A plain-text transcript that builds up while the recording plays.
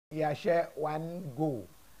ya share one go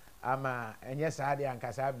ama enye saade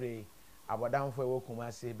ankasa bre abodamfo ewo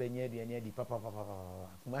kumase benye aduane di papa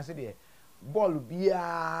kumase de ball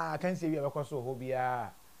bia kan se wi abekoso ho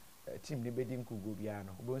bia team ni bedi nkugo bia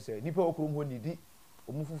no obo se nipa okrum ho nidi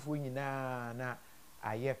omufufuo nyina na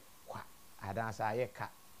aye kwa adansa aye ka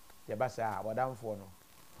ye basa abodamfo no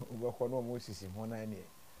obekọ no mo sisi ho na ne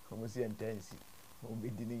mo si intensi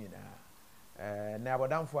obedi ni nyina na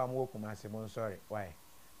abodamfo amwo kumase mo sorry why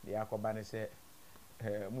the akoba ne se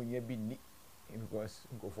munye bi ni because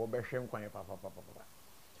nkofo behwe nkwan papa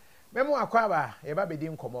memo akwaba e ba bedi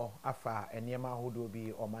nkomo afa enema hodo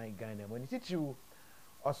bi o man Ghana mo ni titiw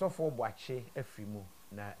osofo boache afimu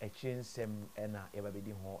na echi nsem na e ba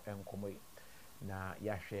bedi ho enkomo na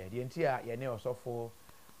ya hwe de nti a ye ne osofo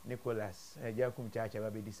Nicholas KUMCHACHA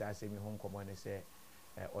ba bedi sa asemi ho nkomo ne se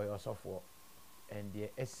oyo osofo and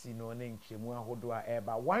the esi no ne nchemu ahodo a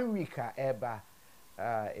eba 1 week a eba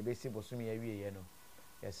ebesi bosumi ya wiye no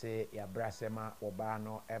yese ya brasema oba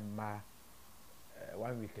no emma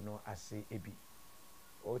 1 week no ase ebi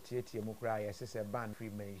o tietie mu kra yese se ban free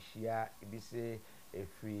manhia ebisi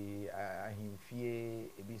efri ahimfie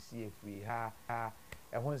ebisi efri ha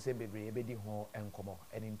ehon se bebre ebedi ho enkomo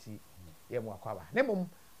eninti ye mu akwaba nemum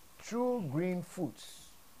true green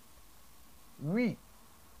foods we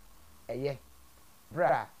eye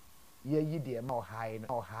bra ye yide ma o high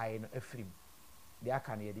no afrim de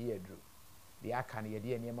aka na ye de yadru de aka na ye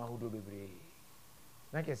de niam ahodo bebre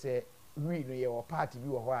na ke se we no ye o party bi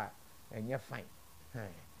wo ho a enye fine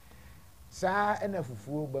sa ena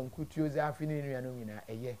fufuo bankutuo za afini nuanom nyina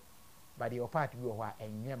eye but the party bi wo ho a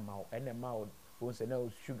enye ma o ena ma o se na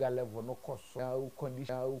sugar level no cost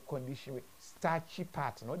condition starchy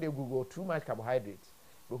part no they go too much carbohydrate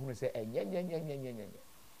we hunu se enye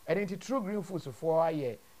and true green foods for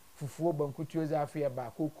aye fufuo bankutuo za afia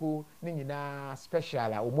ba koko ni nyina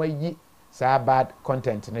special a omo yi sa bad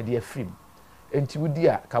content na de afim enti wudi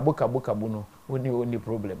a kabo no oni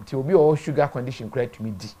problem ti obi o sugar condition correct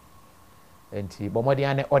me di enti bomodi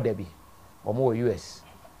ane order bi omo US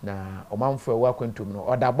na omanfo ewa kwantum no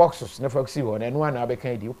order boxes na faksi ho na eno na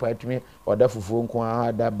abekan di upa atumi order fufuo nko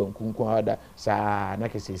ada banku nko ada sa na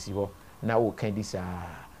kesesi ho na wo kan di sa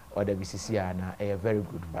order bisisi na very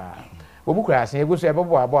good ba obu kura asen egu so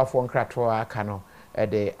ebebo aboafo nkrato aka no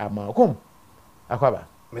de amakom akwaba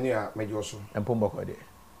meni a mejoso empomboko de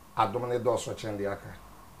adomne doso chende aka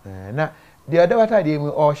na the other water dey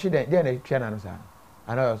mu o shiden dey na twa na no sa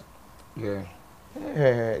ana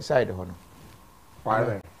side ho no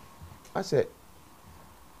why ase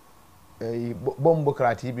bombo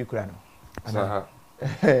krati bi kura no ana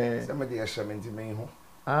se me dey shamenti me ho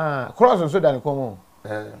cross so dan komo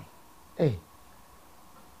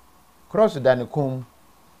cross dan kom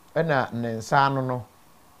na nensa no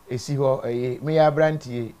esi ho me ya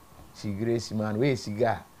brantie sigresi man we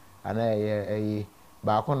siga ana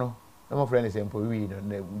ba ko no na mo friend say wi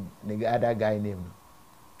no ne other guy name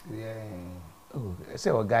no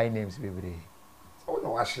say o guy names bebre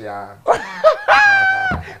no ashia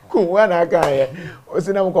kun wana ka ye o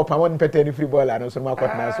sina mo ko pamon peteni free ball no so ma ko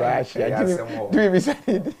na so ashia do me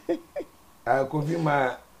say KOFI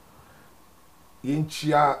ma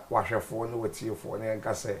yinchia wahwefo no wetiefo ne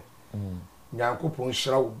nka se nyankopon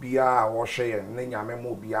hira obia a wo hwe ne nyame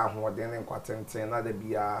mo obia ho de ne nkwatenten na da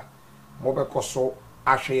bia mo be koso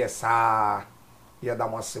ahwe ye saa ye da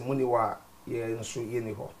masemuni wa ye nso ye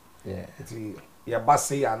ni ho eti ye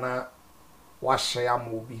base ya na wa hwe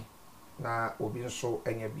amobi na obi nso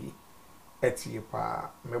enya bi eti pa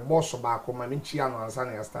me boss ba ko ma nchia no ansa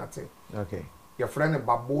na ya start okay your friend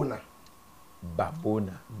Babona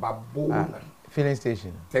filling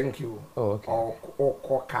station. Thank you. Oh, okay.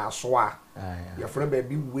 Or Kaswa. Your friend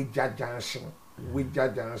baby Wija Junction.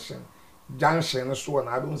 Junction so and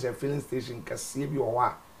I don't say filling station can save you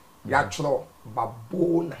or Yachlo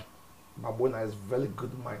Babona is very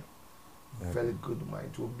good mind. Very good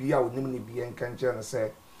mind. To be out nimini be and can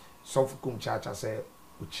say KUMCHACHA say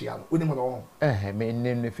Uchian. Unimo me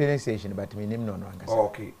name the filling station, but me name no.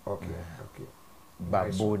 Okay.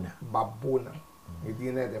 Babona. You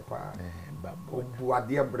didn't the pa. Babona.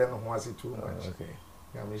 Dear Brennan was it too much. Okay.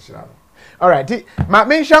 All right. My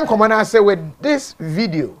mention common I say with this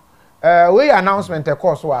video, we announcement of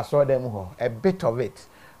course I saw them a bit of it.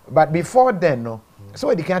 But before then no.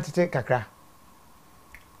 So they can't take kakra.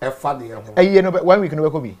 You know 1 week no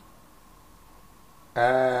go be.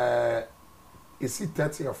 Is it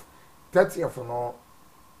 30th no?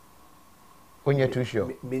 When you're too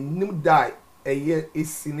sure. Me nim die a year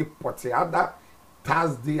is in the other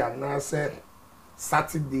Thursday and now say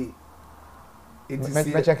Saturday.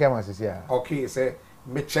 Me check him as yeah. Okay, say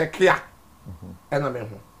me check here. And I mean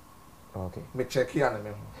Okay. Me check here na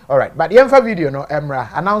me. All right, but the video no emra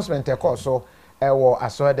announcement e call so ewo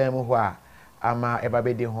asodan mu ho a ama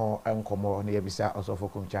ebabedi ho enkomo na yebisa osofo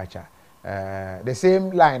KUMCHACHA. The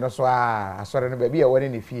same line also asore no baby e woni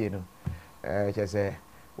ne fie no. Che say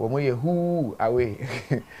wo mo ye hu away.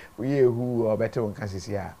 We ye hu obete won kan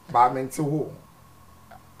sisi a. Ba menti ho.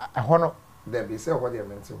 Ho no There be say what they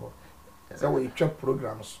menti ho. Say we check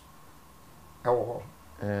programs. Ewo ho.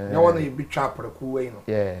 No one you be trap we no.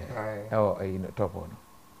 Yeah. Oh, you know top one.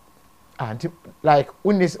 And like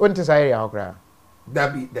when this area okra.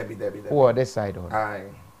 Debbie. Oh, this side on. Aye.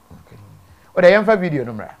 Okay. Oh, the yamfa video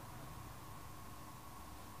no mra.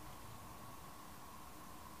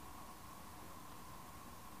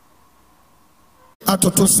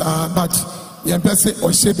 Atoto sa but yempese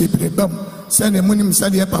ohye bebre bam se na munim se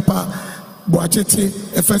de papa boachete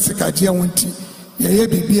efese kaje wonti ye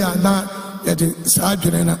bibia na ye de sa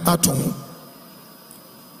adwene na ato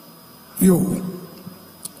yo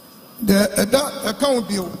the account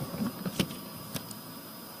bio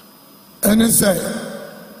ene say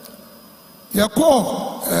ye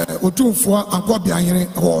ko otumfo akobia hene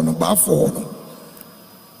ho no ba fo no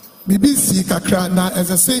BBC kakra na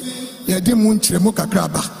ezese ye di mu nkyeremu kakra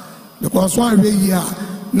ba because one way here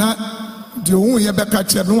na de wo ye beka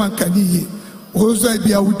kire no wan kan yi ozo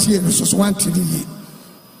bia wutie no so wan tiri yi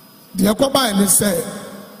de akoba ne say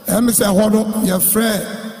em say ho no ye frɛ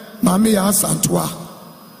mame ya asantoa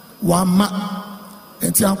wama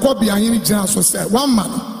enti akobia hene gyina so say wama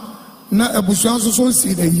no na abusuan so so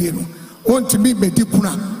nsi da yi no ontimi bedi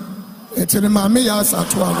kuna enti ne mame ya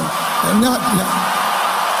asantoa no enya bia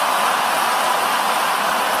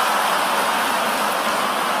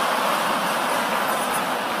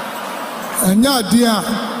anya dia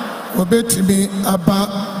obetimi aba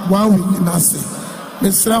 1 week nase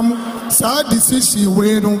mesram sa decision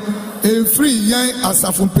we no free yan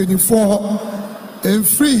asafo mpanifo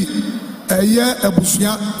free eye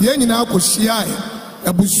abusua yan nyina akohia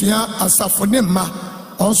abusua asafo ne ma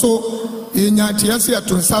also yenya tiase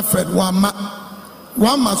atonsa fred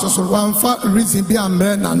wama so wamfa reason bi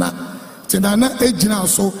amre nana tinana ejina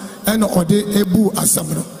so ena ode ebu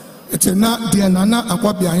asamro etina dia nana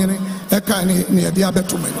akwabia hene eka ni yede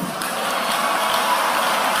abetomani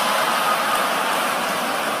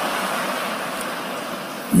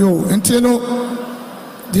yo entino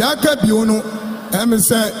dia aka bio no em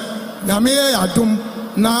say nyame ye adom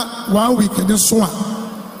na 1 week ni so a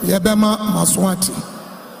ye bema maso ati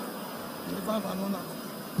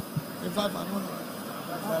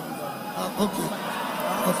okay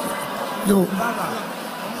yo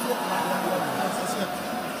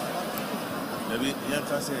maybe you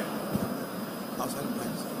can say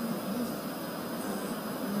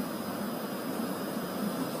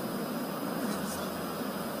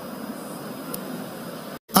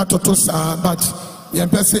atoto sa but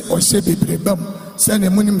yempese ohye bebre bam se na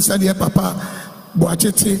munim se de papa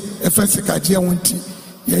boachete efese kaje wonti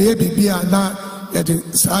ye bibia na ye de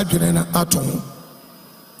sa adwene na ato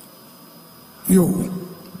yo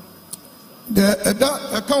the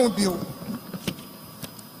account bio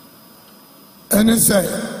ene say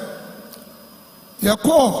ye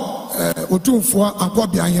ko otumfo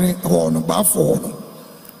akobia hene ho no ba fo no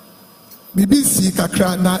BBC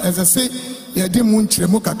kakra na ezese ye di mu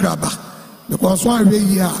nkyeremu kakra ba because one way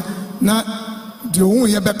here na de wo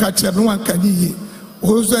ye beka kire no wan kan yi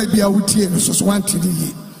ozo bia wutie no so wan tiri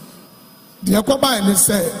yi de akoba ne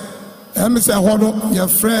say em say ho no ye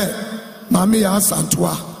frɛ mame ya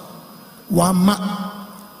asantoa wama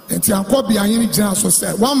enti akobia hene gyina so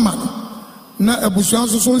say wama no na abusuan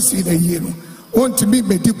so so nsi da yi no ontimi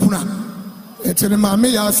bedi kuna enti ne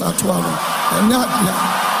mame ya asantoa no enya dia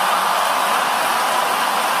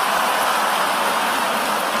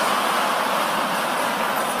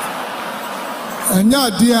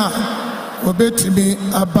anya dia obetimi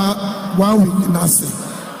aba 1 week nase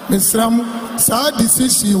mesram sa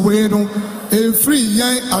decision we no free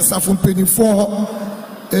yan asafo mpanifo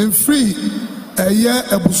free eye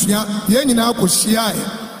abusua yan nyina akohia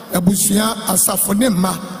abusua asafo ne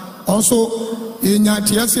ma also yenya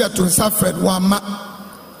tiase atonsa fred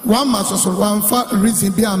wama so wamfa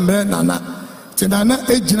reason bi amre nana tinana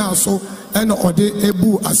ejina so ena ode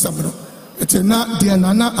ebu asamro etina dia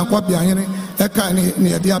nana akwabia hene eka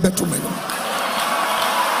ni yede abetomani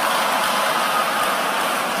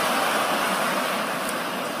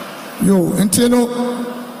yo entino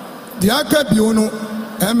dia aka bio no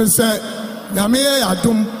em say nyame ye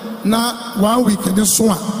adom na 1 week ni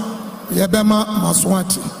so a ye bema maso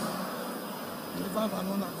ati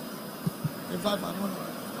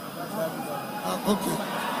okay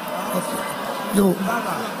yo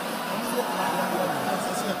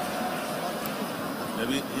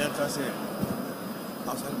Maybe you can say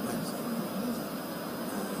outside place.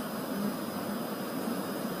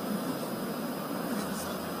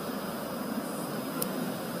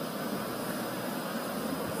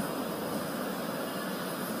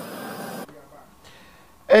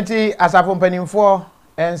 Enti asafo mpanimfo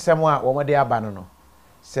ensem a wo mode aba no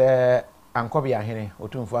se ankobia hene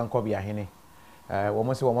otumfo ankobia hene wo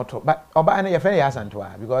mo se wo moto but oba na ye fe ya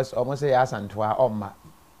asantoa because o mo se ya asantoa omma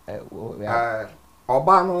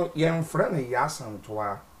oba no ye mfre ne ya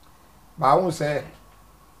asantoa ba wo se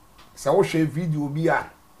wo hwe video bi a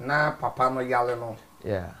na papa no yale no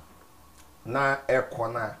yeah na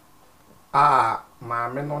ekona a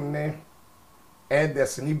maame no ne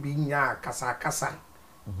edes ni bi nya kasa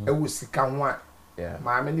ewu sika ho a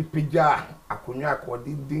maame ni pija akonwa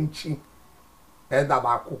akodi dinchi eda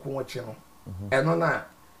ba akoko wochi no eno na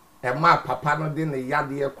ema papa no de ne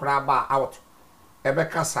yade kura ba out ebe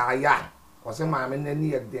kasa ya o se maame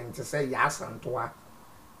nani edente se ya asantoa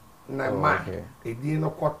na ma edi no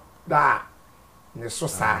koda ne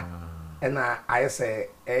sosa ena ayese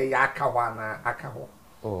ya aka ho na aka ho.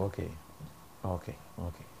 Oh okay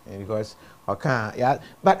because okay yeah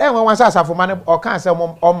but then when once asafo man o kan say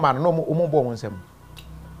o man no mo bo won sem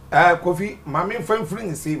Kofi mama mfamfiri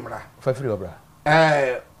ni se mra fafiri obra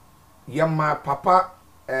yama papa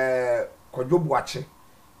kodwobuache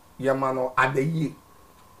yama no adayi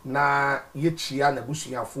na yechia na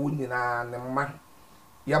busuafo nyina ne mma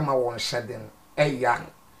yama won hyeden eya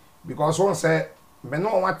because won say me no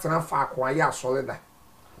watena fa akwa ya solida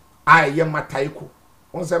yama taiko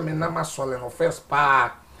won say me na ma sole no first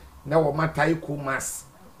pa na wo mataiko mas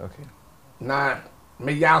okay na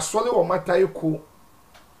me ya sole wo mataiko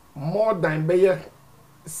more than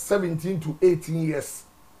 17 to 18 years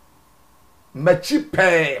machi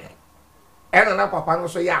pe ena na papa no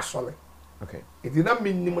so ya sole okay edi na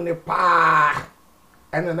minnim ne pa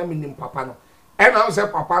ena na minnim papa no ena o se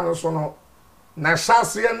papa no so no na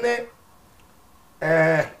shase ne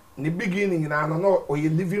ne beginning na no o ye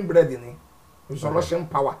living bread ni resurrection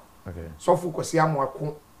power okay so fu kwesi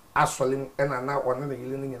amwako asole ena na one na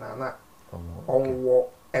yile ni nyina na onwo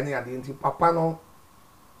ene ade nti papa no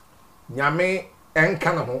nyame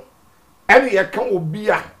enka na ho ene ye kan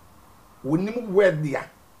obi a wonim word dia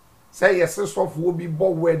say yes so fu obi bo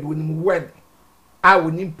word wonim word a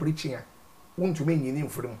wonim preaching a wontumi nyini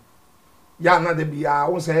mfrim ya na de bia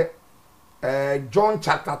won say John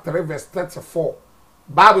chapter 3 verse 34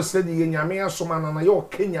 Bible said ye nyame asoma na ye o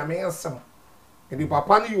kenyame asem edi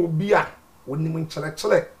papa no ye obi a wonim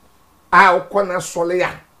nkyerechele a okona sole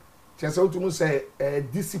ya chese otumu say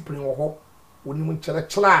discipline wo ho wonim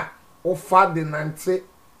nkyerechele a o fa de nante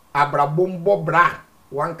abrabombo bra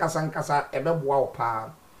wankasa ebeboa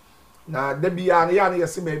opa na de bia na ya na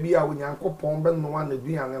yesi ba bia onyankopon be no na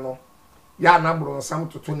duane no ya na bro nsam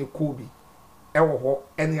toto ne kobi ewo ho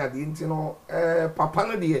ene ade nti no papa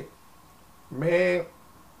no de me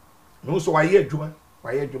no so waye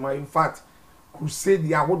adwuma in fact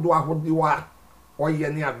crusade ahodo wa oye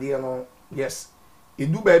ne ade no yes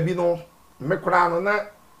edu ba bi no me kura no na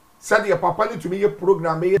said your papa need to be a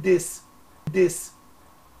program this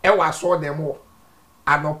ewa so dem o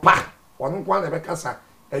anopa wonu kwa na be kasa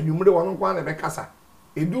anwumre wonu kwa na be kasa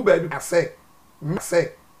edu ba bi ase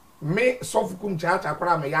me sofu KUMCHACHA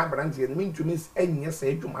kura me ya branche me ntumi enye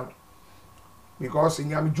se adwuma no because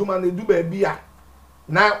nyam dwuma na edu ba bi a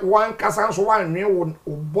na wan kasa so wan nwe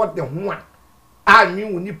wo body ho a nwe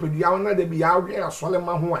wo ni pedua na de bi ya hwe asole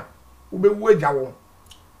ma ho a wo be wu agya wo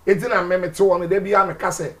etina memete wo no de bi ya me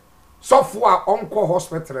kasa sofo a onko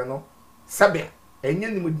hospital no sebe enye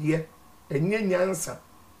nimudie enye nyansa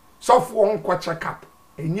sofo onko check up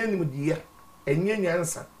enye nimudie enye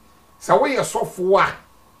nyansa sa wo ye sofo a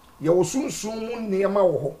ye wo sunsun mu niema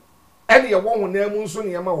wo ho ene ye wo na mu nso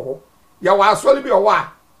niema wo ho ye wo asole bi wo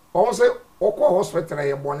a on se okọ hospital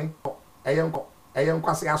ye boni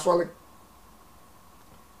eyenko se asole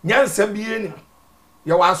nyansa bi eni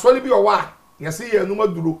ye wo asole bi wo a ye se ye enuma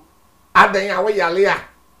duro adan a wo yale a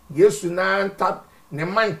Yesu na ntap ne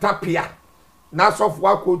man tapia na sofo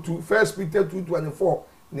akotu 1 Peter 2:24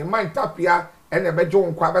 ne man tapia ene bejo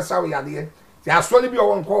nkwa abesa wo yade ya asole bi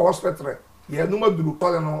o nko hospital ye numa duru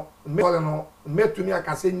tole no metumi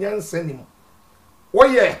akase nyansa nim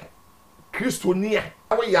oye kristonia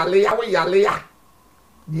wo yale ya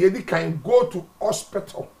the can go to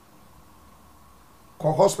hospital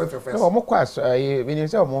ko hospital first no mo kwa when you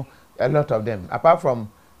say mo a lot of them apart from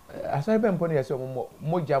asari be mponi yesi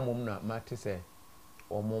mo jamum na mate se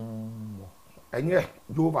omom enye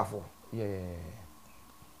Jehovah for yeah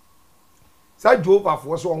sa Jehovah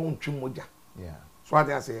for so on ntwi moja yeah so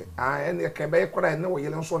ade ase ene kebe kora ene wo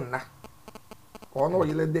yele nso nna ono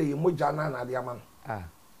yele dey moja na de ama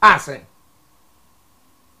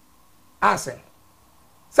asen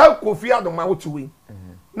sa Kofi Adoma wotuwi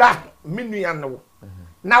na minua no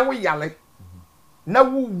na wo yale na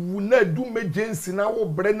wuwu na du mejensi na wo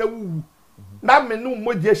bre na wuwu na menu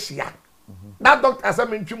moja hia na doctor asa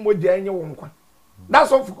mentwi moja enye wo nkwa na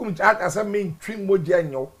so fukum cha asa mentwi moja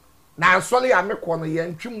enye na asole ya mekọ no ye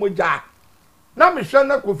ntwi moja na mehwe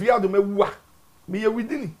na Kofi Adoma wuwa me ye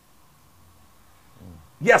widini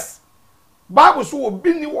yes Bible so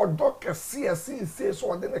obi ni wodo kese asinse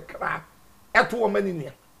so de ne kra eto wo mani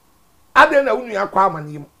nua ade na unua kwa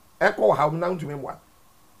amanim ekọ ha na ntumi mwa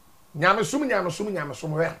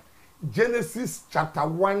nyamesum we Genesis chapter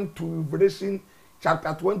 1 to Revelation chapter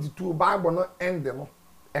 22 Bible no end no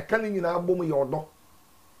e kan nyina bom ye odo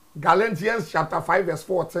Galatians chapter 5 verse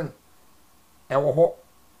 14 e wo ho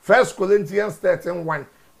 1 Corinthians 13:1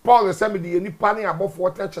 Paul say me de nipa ne abofo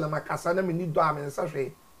techele makasa na me ni do amensa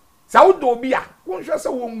hwe sa wo do obi a wo hwe se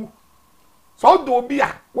wo ngu sa wo do obi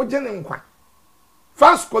a wo je ne nkwa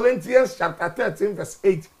 1 Corinthians chapter 13 verse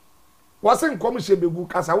 8 wasen komishe begu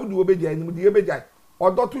kasa wo do obeja nim de obeja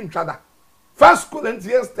odo to ntwada 1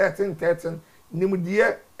 Corinthians 13:13 nim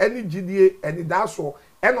de ani gidie ani daso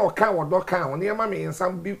e na okan wodo kan ho ne ma me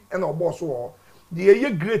nsam bi e na obo so ho de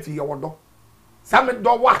ye great ye wodo sa me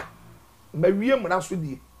do wa ma wie mra so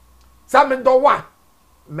die sa me do wa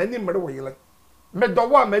mani mre wo yele me do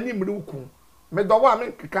wa mani mre ukun me do wa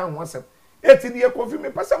me keka ho asem eti de Kofi me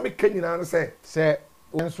pasa me kanyina no se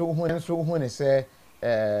nso hu ne se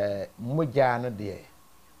moja no de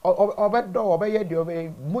obedo obeye de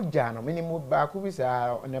obe moja no mini mu ba ku bi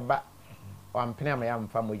sa ne ba wampene ama ya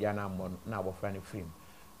mfa moja na ammo na abofra ne film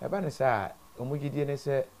e ba ne sa omugidie ne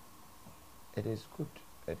se it is good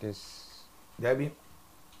it is Dabi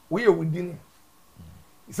we within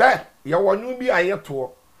say ya wonu bi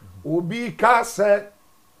ayeto obi ka se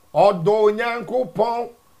odo Nyankopon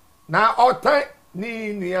na otan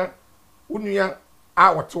ni nua unua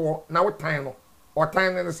a woto na wotan no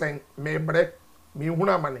otan ne sen me bre me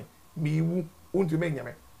hunu amane me wu untime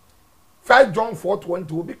nyame 1 John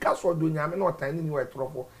 4:20 obi ka so odo nyame na otan ni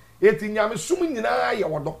wetrofo eti nyame sum nyina ye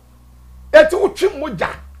wodo eti utwi moja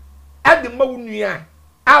ade ma unua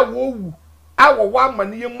a wo wu awo wa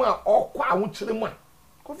amane mu a okwa ahokyere mu a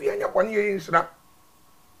Kofi anya bone ye nshira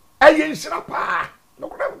aye nshira pa no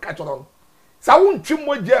kora ka choron sa wuntwi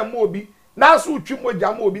moja ma obi na so utwi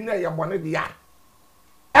moja ma obi na ye bone de ya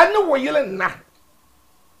ene wo yele na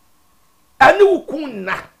ene ukun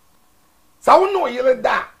na sa wo no yele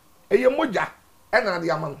da eye moja ena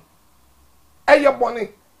de amano eye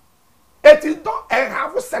bone eti do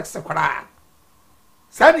have sex kwara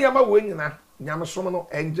sa ne yama wo nyina nyamesom no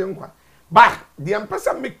enje nkwa ba the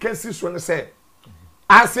empesa make cases so say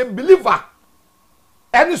as a believer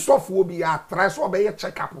any software be a try so be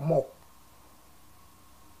check up more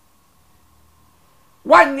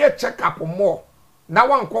one year check up more na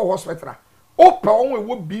one call hospital open on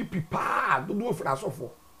we BP pa do for asofo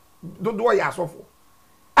do ya asofo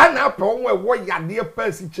ana pa on we wo yade pa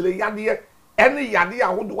si kire yade any yade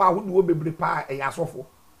ahodo bebre pa e asofo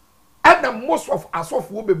ana most of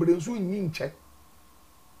asofo bebre nso nyi nche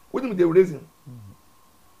wouldn't the reason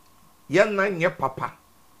yan na nye papa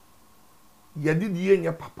yadidi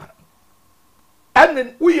nye papa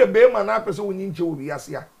and uye be ma na pese woni nche wo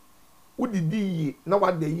biase a udidi yi na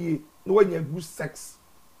wada yi na wanya good sex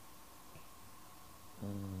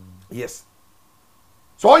yes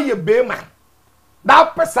so ye be ma na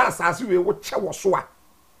pese asase we wo che wo so a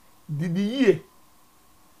didi yi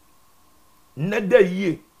na da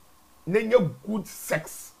yi na nya good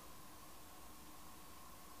sex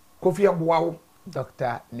Kofi Aboawo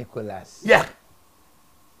Dr. Nicholas yeah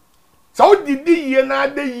so didi ye na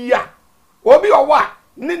da yi a obi owa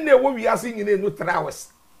nne wo wiase nyine no 3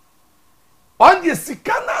 hours on the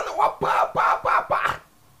sikana na wa pa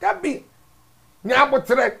gabi nya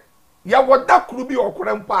botre ya woda kuru bi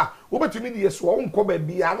okore mpa wo betumi de yeso wo nko ba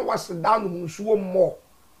bia na waseda no nsuo mo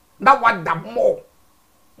na wada mo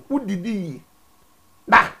wo didi yi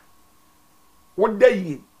da woda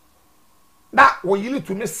yi da wo yili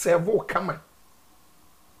to me serve kama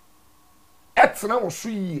etna wo so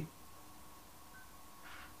yi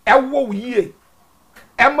ewo yi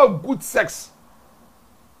ema good sex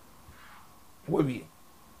wo bi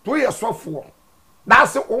to ye sofo da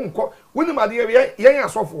se onko woni ma de ye yen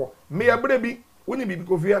asofo me ya bre bi woni bibi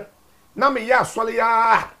Kofi na me ya asole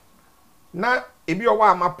ya na ebi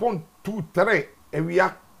owa amapon 2 3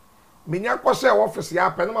 ewia me nya kwose office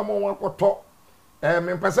ya pe na ma mo akoto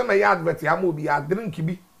me pese me ya advert ya mo bi ya drink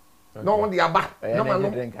bi no won de aba na ma no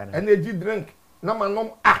energy drink na ma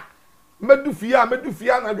no medufia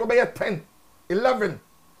na do be 10 11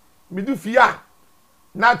 me do fia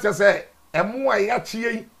na che say emu a ya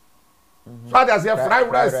chie so that say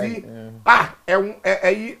fried rice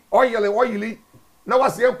oil na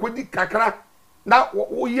wase akodi kakra na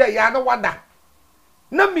wo ye ya na wada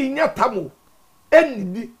na me nya tamo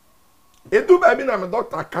enidi edu ba bi na me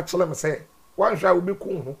doctor ka chele me say wan hwa wo be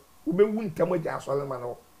kun ho wo be wu ntamo ja asole ma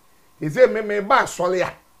no he say me ba asole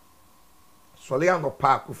ya no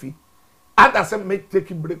pa kofi ada say me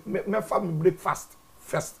take break me fa me breakfast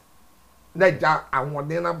first na ja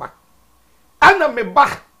awode na ba ana me ba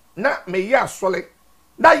na me ye asole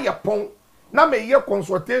na ye pon na me ye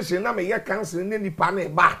consultation na me ye counseling ne nipa na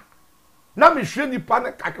ba na me hwe nipa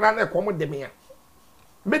na kakra na ekomo de me ya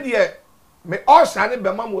me de me all shane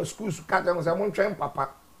be ma mo school su ka tell say mo ntwen papa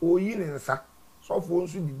oyi ne nsa so fo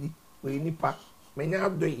nsu didi we nipa me nya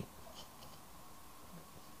doyi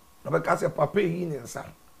no be ka say papa yi ne nsa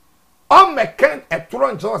o me ken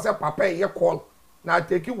etoro nche say papa ye call na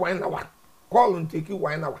take you 1 hour call and take you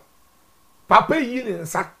 1 hour papa yi ne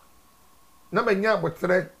nsa na me nya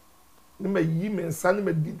botre ni me yi me nsa ni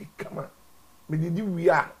me didi kama me didi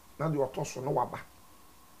wia na de otoso no waba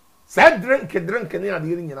say drink ni ade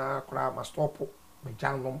nyina kora ma stop me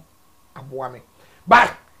janom aboa me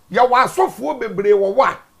ba ya wa asofo bebre wo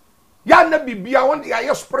wa ya na bibia won ya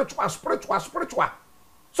ye spiritual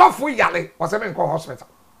sofo yale o se me nko hospital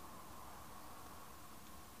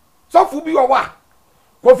sofo bi wo wa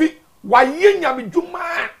kofi wa ye nyame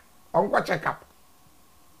dwuma onko check up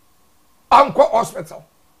onko hospital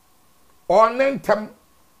on nentem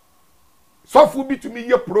sofo bi to me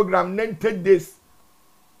ye program 90 days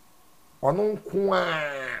ono nko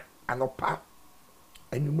anopa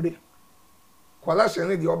anumre collection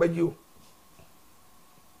ni de obaji o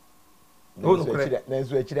no kre na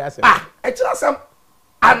so akire asem akire asem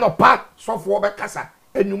anopa sofo obekasa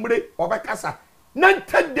anumre obekasa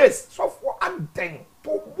 90 days sofo aden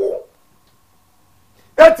tobo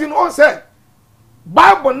etin on say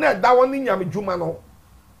bible na da won nyame dwuma no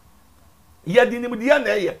ye dinim de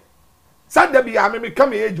na ye sada bi ame me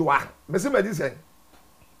kam ye djwa me se me di say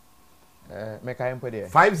me kai mpo de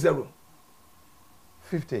 50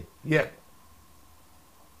 yeah.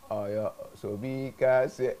 Oh yeah, so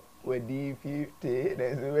because we di 50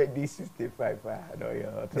 then we di 65 no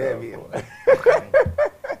yeah.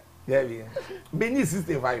 Yeah. Me ni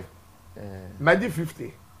 65. Me di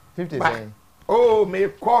 50. 50 saying. Oh, me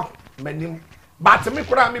ko me but me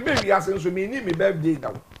kura me be wiase so me ni me birthday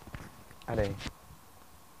daw. Ade.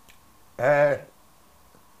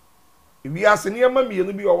 Wiase ni ama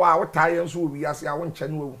mienu bi o wa wotaye nso wiase a wo nche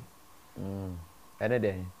no wu. Ene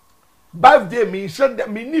de. Birthday me should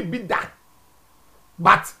me ni bi da.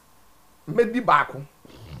 But me di baako.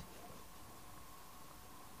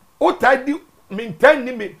 Otadi me ntan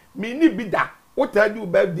ni me ni bi da. Otadi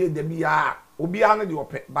birthday de bi a obi a no de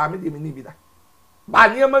ope ba me de me ni bi da. Ba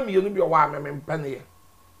ni ama mienu bi o wa me mpane ye.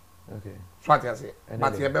 Okay. So what I say.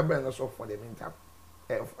 But you be no so for the meantime.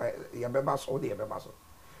 You be so the be so.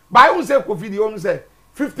 By who say KOFI the on say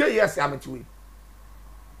 50 years am to we.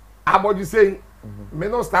 Abodi say me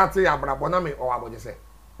no start abrabo na me or abodi say.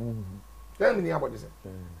 Tell me ni abodi say.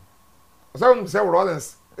 So say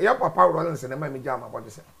Rollins, ya papa Rollins na me jam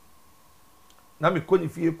abodi say. Na me ko ni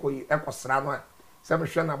fie ko yi ekosra no a say me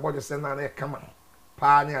hwe na abodi say na na e kama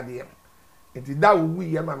pa ne ade. Enti da wu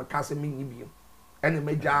yi ma me ka say me nyi bi. Ene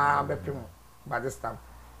me ja bepem by this time.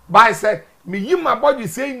 By say me yi my body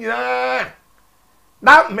say nyina.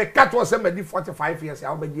 Na me cat was say me di 45 years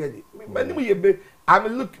I be dey. Me ni me be I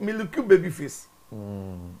look baby face.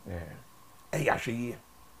 Yeah. E ya hwe yi.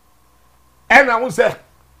 And I won say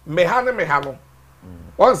me ha no.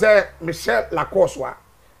 One say me share la course wa.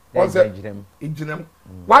 One say ijinem.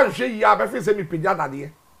 One hwe yi abefe say me pija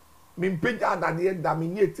dade. Me pija dade da me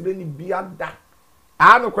ni etire ni bia da.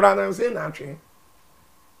 Anu kura na say na atwe.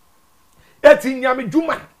 Eti nyame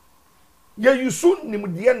dwuma ye yusu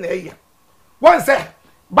nimdie na eye won say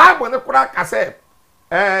bible ne kura ka say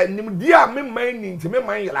nimdie a me man ni ntime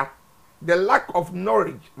man yela the lack of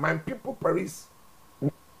knowledge my people perish.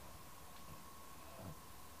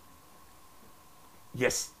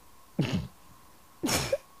 Yes.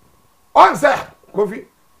 On say KOFI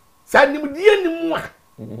say nimdie ni mu a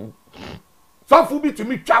so fu bi to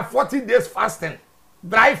me twa 40 days fasting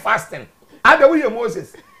dry fasting and we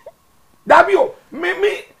Moses Dabio,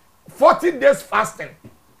 me 40 days fasting,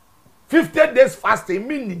 50 days fasting,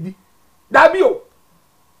 me nidi. Dabio,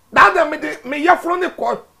 that me ya from the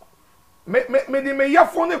court, me ya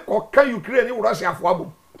from the court. Can Ukraine Russia for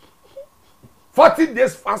abu? 40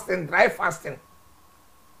 days fasting, dry fasting.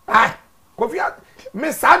 KOFI,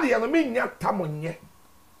 me sadi and me nya tamonye.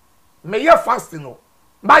 Me ya fasting no.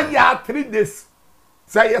 But ya 3 days.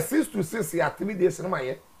 Say 6 to 6 ya 3 days na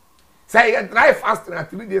my. Say ya dry fast na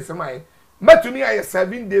 3 days na my. But to me I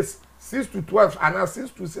 7 days 6 to 12 and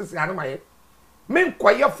 6 to 6 ya na my. Men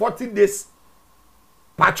kwaya 40 days.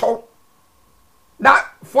 Pacho.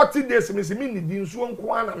 That 40 days me se me ni di nsuo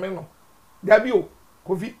nko ana me no. Da bi o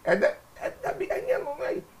Kofi da bi anya no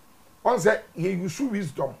mai. On say ye use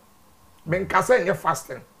wisdom. Men kasa nye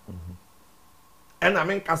fasting. And I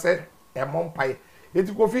mean kasa e monpai.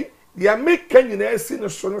 Eti Kofi dia make nyina esi no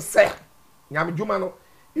so no say. Nyam djuma no.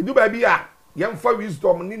 Idu ba bi a yemfa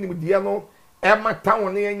wisdom ni nim dia no e mata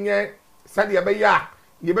won enye sade ye be ya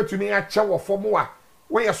ye betumi a che wo fomo a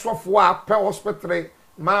wo ye sofo a pe hospital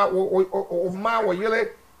ma wo yele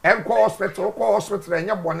enko hospital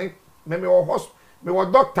enye bone me wo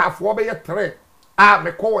doctor fo be ye 3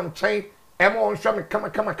 me ko won chen e mo won hwa me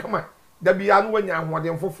kama da bia no wanya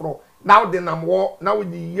ahoden foforo na wo de nam wo na wo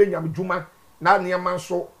di ye nyam djuma na ne man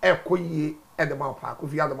so e koyie e de ma pa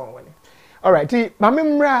Kofi Adama woni. All right,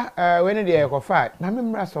 mamimra when they KOFI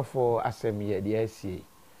mamimra so for asem ye the SCA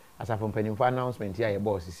as a company for announcement here your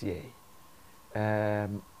boss is here.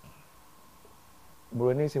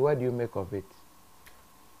 Bruni say what do you make of it?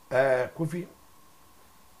 Kofi,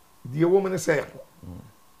 the woman say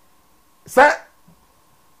sir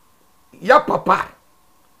ya papa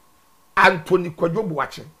Anthony Boakye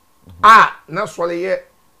watching na swale ye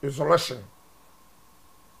isolation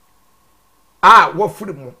wo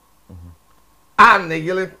free mu na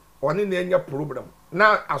yele oni na enya problem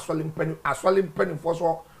na aswale mpani for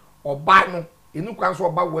so oba no enu kwan so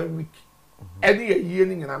oba 1 week eni ye yie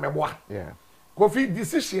ni nyina meboa Kofi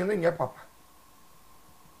decision ni nye papa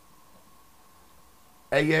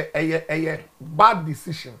eye bad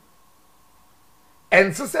decision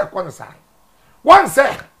and so say kon sa one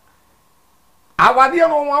say awade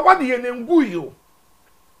no awade ye na ngu yo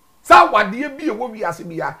sa awade bi e wo wi ase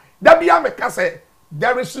bia da bia me ka say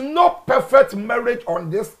there is no perfect marriage on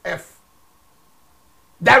this earth.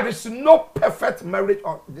 There is no perfect marriage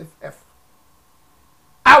on this earth.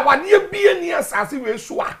 Awade bi ani asase we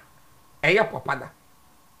so a eye papa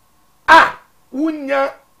da.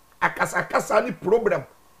 Unya akasa ni problem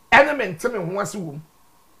element me ho ase wom.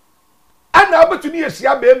 Ana obetuni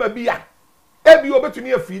ehia be ma bia. Ebi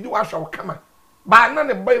obetuni afidi wa hwa kama. Ba na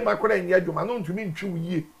ne bai makora nya adwuma no ntumi ntwi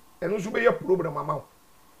wuye. Eno so be ye problem ama.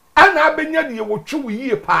 Ana abenya de wo twu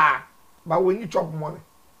yie pa ba woni chop money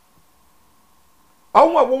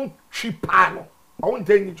awon won twi pa no awon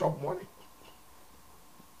tanyi chop money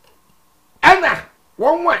ana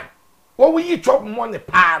won wo yi chop money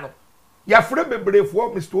pa no ya fre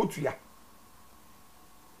bebrefo Mr. Otuya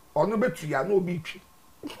ono betuya no obi twi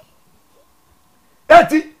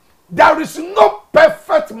eti there is no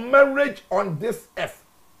perfect marriage on this earth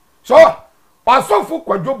so Pastor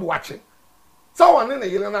Kwadwo Boakye so one na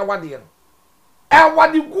yele na wade no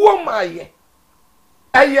wade guo maye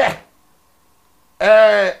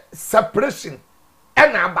separation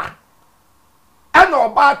ena aba ena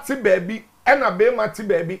oba ti baabi ena be ma ti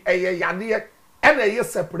baabi yade ena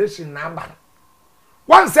separation na aba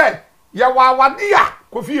one said ya wade a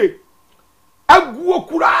Kofi aguo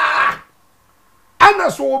kura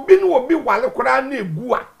ana so obi no obi wale kura na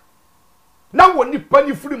egu a na woni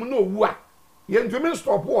pani firim na owu a yentumi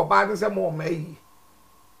stop wo ba de se mo mai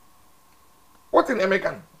what in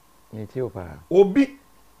American Ethiopia obi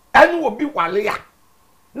enu obi wale ya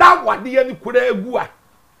na wade ye ni kura egu a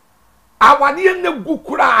awade ye na gu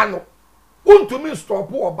kura no untumi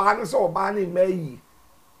stop wo ba de se wo ba na mai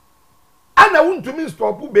ana untumi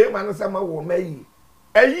stop be ma na se ma wo mai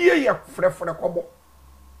ayiye ye frefre kobo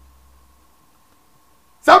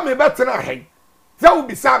sa me betena hen za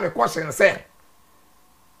ubi sa me question say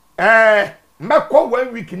meko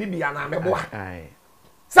 1 week ni bia na meboa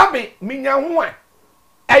sabe minya ho a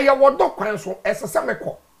eye wodo kwan so esese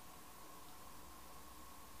meko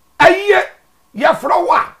aye ya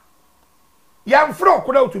frowa ya fro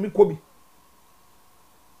koda otumi kobi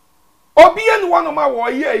obi enu wono ma wo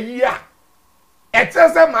ye ayi a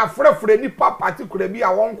etese ma frefre ni particular bi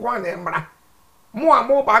a won kwa na emra mo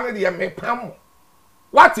amo ba ne de me pam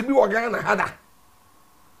what bi wo gan na hada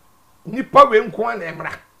ni pa we nkwa na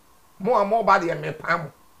emra mo amo ba de me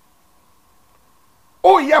pam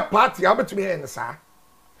o ye party abetumi en sa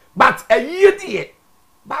but ayi de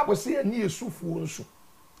Bible say ani esufu nsu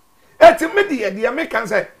eti me de me kan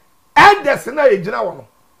say elders na ejina wo no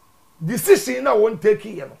decision na won take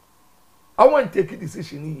ye no I won't take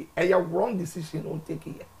decision yi a wrong decision won't take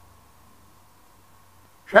ye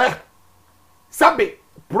hwe sabe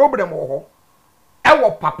problem wo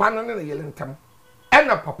ho papa no ne yele ntam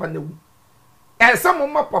na papa na wu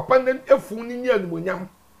ensam ma papa na efu ni nya numonyam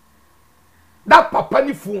that papa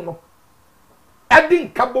ni fu no edi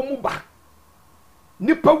nkabo mu ba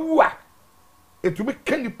nipa wu a etumi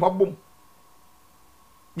ka nipa bom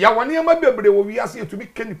ya wone ma bebre wo wiase etumi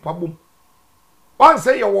ka nipa bom wan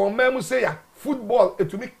say ya wo ma mu say ya football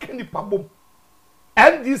etumi ka nipa bom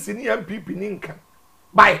NDC ni MPP ni nka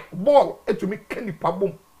by ball etumi ka nipa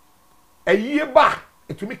bom ayiye ba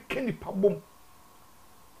etumi ka nipa bom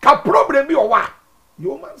ka problem bi o wa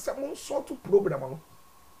yo man say mo sort problem no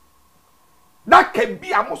na ka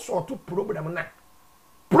bi am sort problem na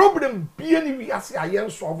problem bi ni wiase ayen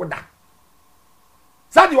solve da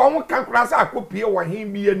sadi won kan kura sa akopie wo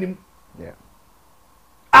hin bi anim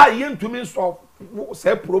yeah yen to me solve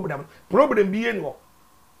say problem bi ni wo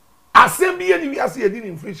asem bi ni wiase edi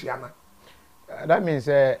ni mfrishia na that means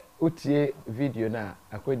utie video na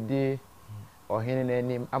akodi ohene na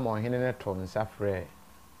anim ama ohene na to nsa frɛ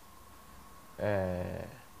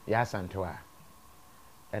ya santoa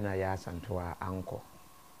ena ya santoa anko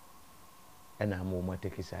ena mo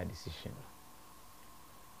take sa decision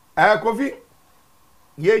Kofi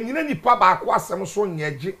ye nyina nipa ba ko asem so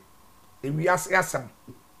nyaje ewiase asem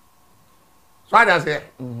so ada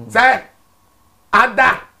say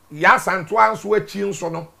ada ya santoa nso achi nso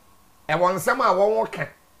no e won nsem a won ka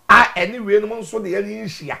anyway no nso de ya ni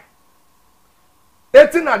nhia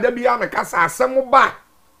eti na da bia me kasa asem ba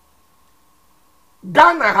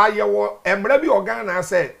Ghana ha ye wo emra bi o Ghana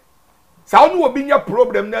say sa onu obi nya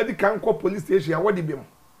problem na di kan ko police station what di bim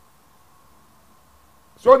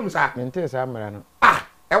so nim sa mente sa mra no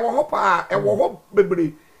e wo ho pa e wo ho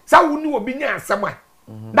bebre sa wonu obi nya asem a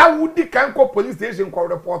na wo di kan ko police station ko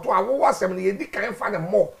report a wo asem na ye di kan fa ne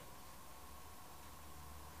mo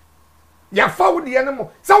ya fa wo di ene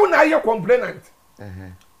mo sa wo na ye complainant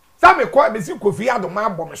sa me ko be si Kofi Adoma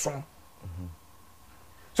abọ me som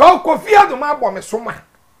so Kofi Adoma abọ me som a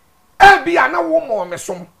e bia na wo mo me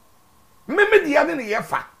som me di ane ne ye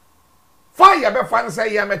fa ye be fa ne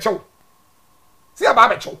say ye me chew si ya ba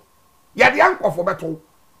be chew ya di ankofo beto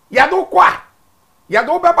ya do kwa ya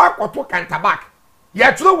do be ba kwoto kantabak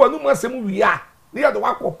ya turo wanu masem wi a ne ya do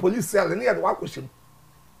akọ police cell ne ya do akọ shim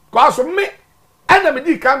ko so me ana me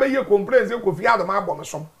di kan be ye complain say Kofi Adoma abọ me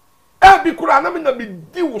som e bi kura na me na me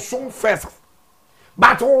di wo som first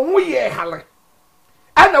but wo ye hale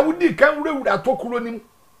ana wo di kan wura tokuro nim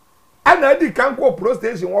ana di kan ko pro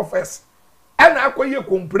station office ana akoye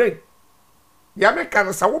complain ya me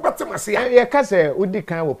kan sa wo betemase ya ka se udi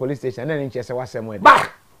kan wo police station na nche se wasem e ba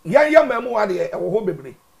ya mamu wa de e wo ho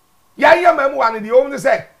bebre ya mamu wa ne de o ne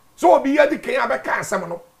se so obi ya di kan abeka asem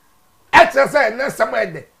no e tre se na asem e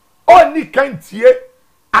de oni kan tie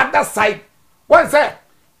other side when say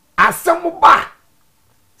asem ba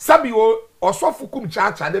sabi o osofu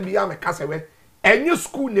KUMCHACHA de bi ya me ka se we enye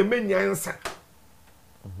school ne menyansa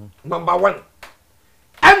number 1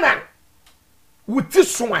 ana wuti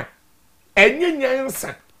suwan enye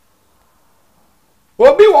nyansa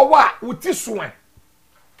obi wo wa wuti suwan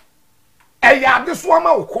eya de so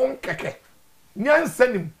ama wo kon keke nyansa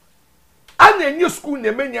nim ana enye school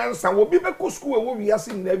ne menyansa obi be ko school e wo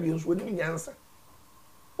wiase na bi nso ni nyansa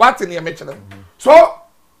what ne me kire so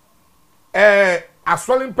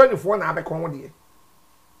asole mpanifo na abekon wo de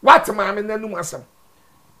what maame nanum asem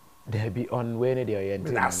there be on when they are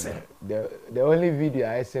the only video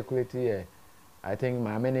I circulate here I think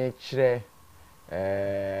maame ne kire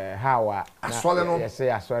hawa asole no yes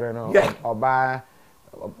asole no oba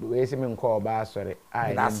we say me nko oba asole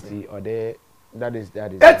I nti ode that is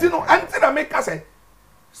etino anti na make say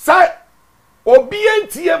obi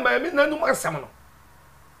entie maame nanum asem no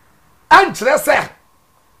ankyere say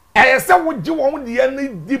se wo gi won de ne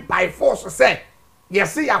di by force say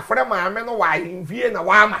yes ya frɛ maame no wa himfie na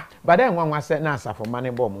wa ama but then nwanwa sɛ na asafo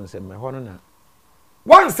mane bɔ mo nsɛm ho no na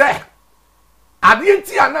won sɛ ade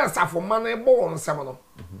nti a na asafo mane bɔ won nsɛm no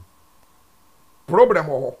problem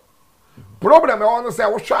ho problem ho no sɛ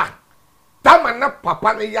wo hwa tama na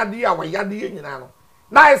papa ne yade a wa yade nyina no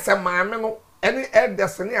na sɛ maame no ɛne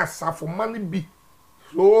elders ne asafo mane bi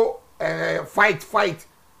so fight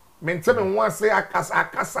menteme ho ase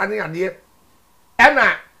akasa ne ade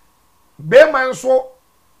ɛna Beman so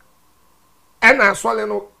ena sole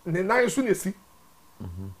no ne nan so nesi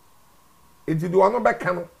enti do no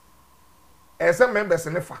beka no ese members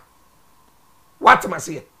ne fa what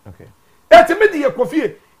mase okay eti me de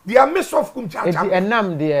Kofi dia miss of KUMCHACHA enti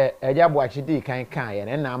enam de ejabo achidi kan ye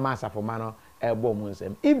na ma asafo ma no ebo mu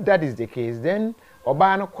nsem if that is the case then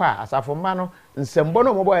oba no kwa asafo ma no nsembo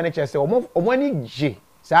no mobo ne chese omo ani je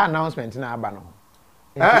sa announcement na aba no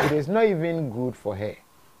it is not even good for her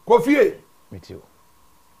Kofi me too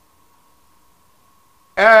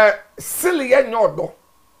sili ye nyodo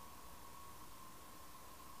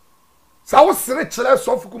sa wo sere chere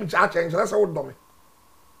so fukum cha cha chere sa wo dome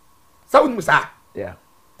sa wo nim sa yeah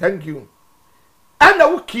thank you ana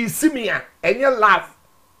wo kisi me a enye love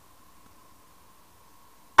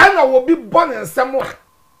ana wo bi born nsem a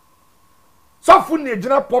so fu na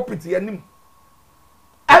gina property anim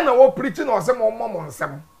ana wo preaching o se mo mo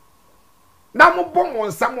nsem na mo bo mo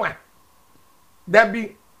nsem a da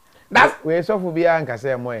bi that's we so fu bia nka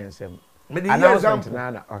say mo nsem me the example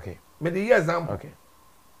na okay me the example okay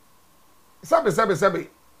sabe say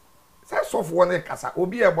so fu won kasa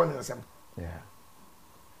obi e bo nsem yeah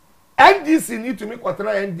NDC need to make contra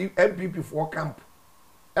MPP for camp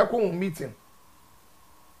eko meeting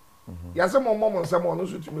ya se mo nsem o no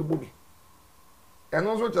so to me bobi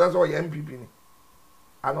eno so tell us o ye MPP ni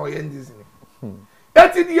ana o ye NDC ni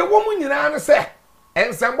eti de wo mu nyina ne se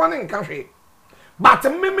ensem bo ne nka hwe but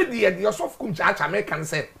meme de so fu KUMCHACHA me kan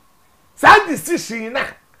say that decision na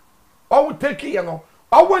o take ye no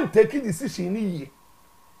o won take decision ni ye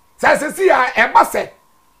say see ya e ba se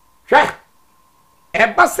hwe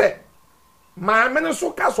e ba se ma me no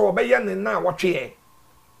so ka so obeye ne na wo twe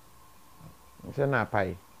se na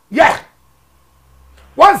pai yeah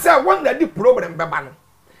once one that the problem beba no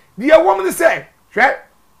the woman say hwe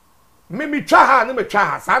me twa ha ne me twa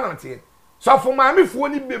ha sa na tie so for ma me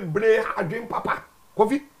fuo ni bebre adwen papa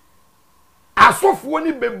KOFI asofo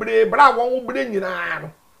ni bebre bra won bre nyina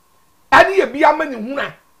no ade ye bia ma ni hu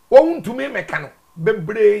na won ntumi meka no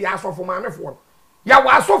bebre ya asofo ma me fo ya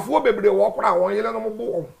wa asofo bebre wo kora won yele no mo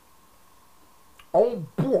bo on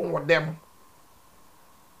bu on dem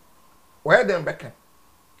where dem beka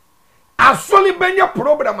asoli benya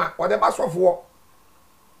problem a wo de ba sofo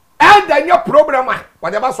e danya problem a wo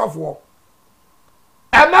de ba sofo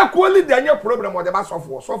e ma ko li danya problem wo de ba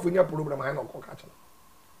sofo sofo nya problem a no ko ka chala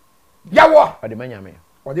yawo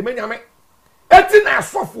ode manyame eti na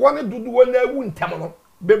asofo ne dudu na ewu ntam no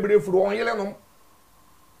bebre furu on yele no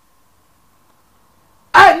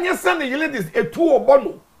anya se ne yele this etu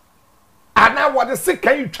obono ana wode se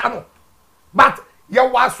kan twa no but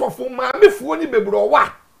yawo asofo ma mefuo ni bebre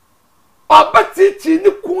owa obatichi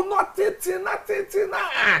ni ku no tete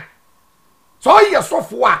na so ye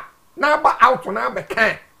sofo a na ba out na be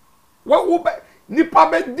kan wo be nipa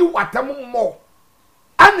be di watam mo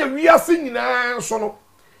ana wiase nyina so no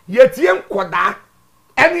yetie nkoda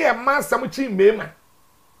ene e mansam chi mema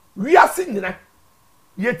wiase nyina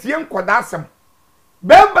yetie nkoda asem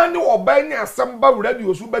beba ni oba ni asem ba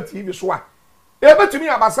radio so ba TV so a e betumi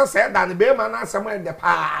abasa se da ne bema na asem e de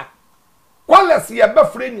pa kwalesi ye ba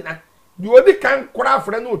fre nyina di odi kan kora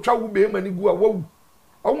fre na otwa wo bema ni gu a wawu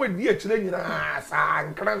onwe di e kire nyina sa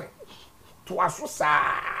nkra ne to aso sa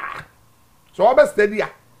so oba steady a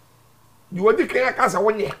di odi kan akasa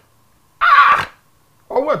wonye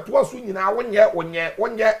onwe to aso nyina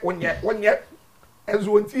wonye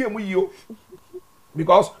ezo ntie mu yio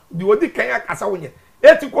because di odi kan akasa wonye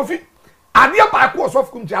eti KOFI ade ba ko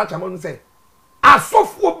sof KUMCHACHA mo say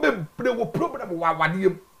asofo bebre wo problem wa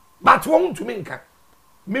wadiem but won to me nka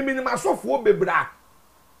mimi ma asofo bebra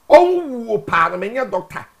on wo pa no menye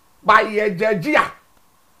doctor ba ye jajia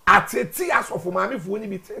ateti asofo ma mefo ni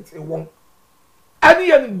bi tete won ani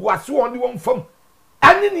ye nguase won ni won fam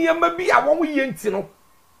ani ne yema bi a won ye nti no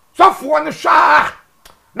sofo ne hwa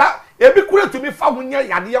na ebi kure to me fa hunya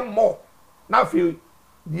yade mo na fe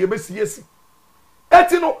die besiyesi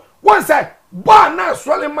eti no won say ba na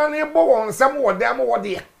Solomon e bo won sem wo dem wo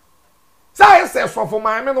de say say sofo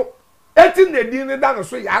ma me no eti na di ni da no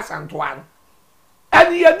so ya asanto an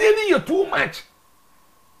ani ye di ni ye too much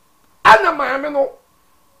ana ma me no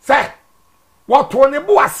say what one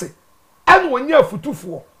bo ase ana wonya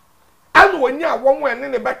afutufo ana wonya won ene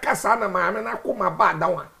ne be kasa na ma me na koma ba da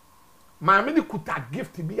wa ma me ni kuta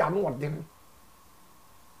gift bi anu odem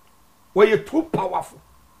we too powerful.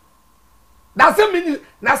 Doesn't mean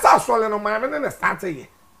na sa swole no ma me ne start ye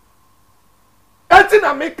enti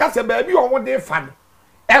na me ka se ba bi o wo de fa no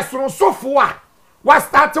esoro sofo a wa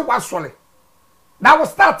start wa swole na wo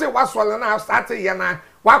start wa swole na start ye na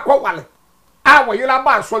wa kwa wale a wo yela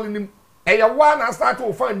ba swole nim e ye wa na start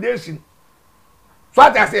wo foundation so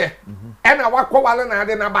that say e na wa kwa wale na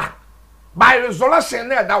ade na ba by resolution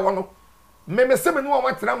na da wo no me se me no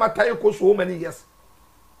wa tra mata e ko so many years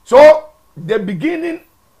so the beginning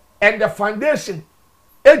and the foundation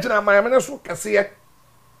ejina maamene so kase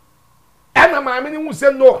ena maamene hu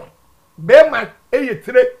se no be ma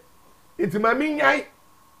eyetire etimami nyai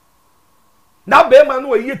na be ma no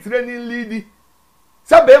eyetire ni lead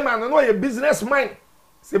se be ma no ye business mind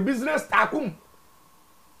se business takum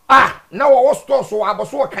na wo store so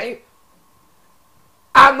aboso kan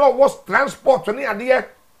no was transport ni ade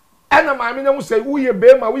ena maamene hu se wo ye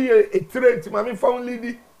be ma wo ye etire etimami fa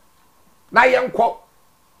lead na yenko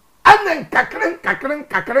anen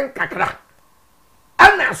kakra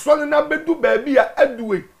ana so na bedu baabi a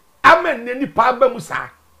aduwe amen ne nipa aba mu saa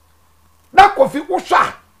na kofi wo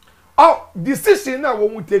hwa oh decision na wo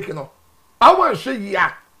mu take no awan hwe yi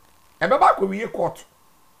a ebeba ko wiye court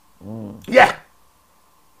yeah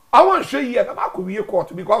awan hwe yi ebeba ko wiye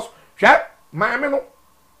court because hwe maame no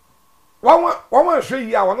wan hwe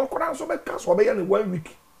yi a wono kora so be ka so be ya ne 1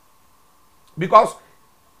 week because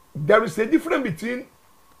there is a difference between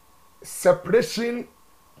separation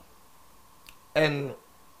and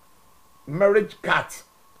marriage cut.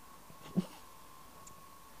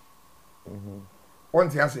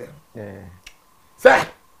 What you say? Say,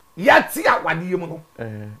 yati awadi mu no.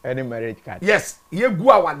 Any marriage cut. Yes, ye gu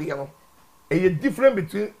awadi no. A difference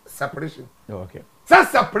between separation. Okay. So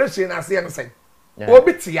separation as you say.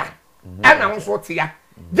 Obi tia, and I so tia.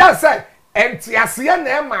 Just say, and tia sia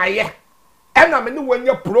na ma ye. And I mean when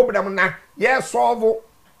your problem na ye solve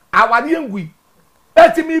awadi ngui.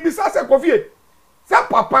 Eti mi bisa se Kofi. Say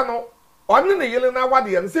papa no, oni ne yele na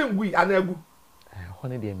awadi en se ngui anagu.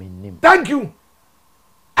 Hone de me nim. Thank you.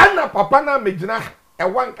 Ana papa na mejina e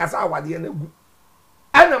wan kasa awade na gu.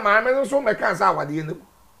 Ana maame no so meka kasa awade na gu.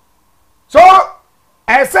 So,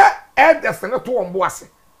 ese desene to ombo ase.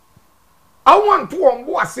 I want to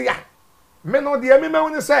ombo ase ya. Me no de me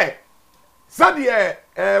woni say. Sadie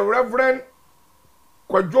Reverend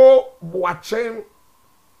Kwadwo Boachen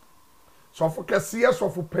so for kase so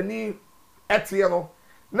for pani etie no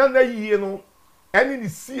na yie no eni ni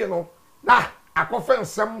sie no na akofa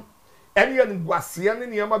nsem ene ye nguase ne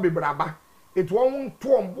niam bebraba etu won to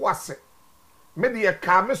ombo ase me de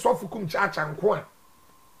ka me so for KUMCHACHA nko a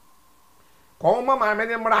ko mama me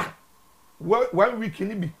ne mra 1 week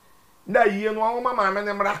ni bi na yie no mama me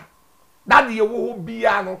ne mra da de ye wo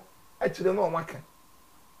bia no a kire no maka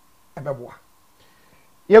ebeboa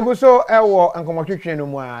yegu so ewo ankomotwetwe no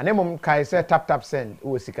mu a ne mom kai se tap send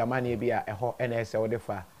wo sikamane bia eho NS wo de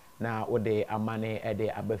fa na wo de amane e de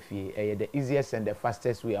abafie e the easiest and the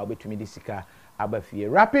fastest way obetumi de sika abafie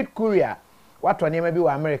rapid courier wato ne ma bi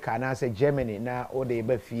wa America na se Germany na wo de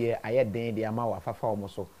abafie aye den de ama wa fafa wo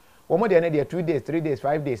so wo mo de ne de 2 days 3 days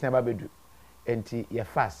 5 days na ba bedu enti ye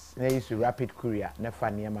fast na use rapid courier na fa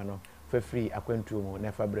ne ma no fa free akwantu mu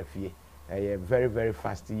na fa brafie e very very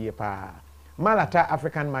fast ye pa Malata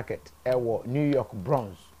African Market ewo New York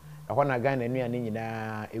Bronx ehọ na Ghana nuane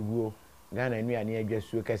nyina eguo Ghana nuane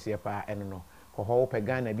adwasuo kase pa eno no ko ho pe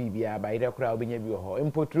Ghana bibia ba ire kura obenya bi wo ho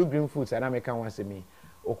import through green foods ana meka wasemi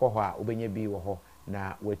ukọ ho a obenya bi wo ho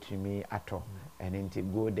na watumi ato and enti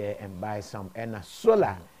go there and buy some and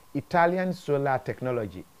solar Italian solar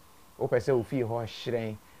technology opese ofi ho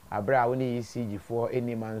hyiren abra woni ECG for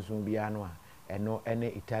any manzun bia no a eno ene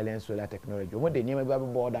Italian solar technology omo de nyema bi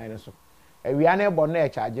abbo dan so ewia na ebo na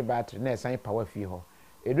charge battery na esan power fi ho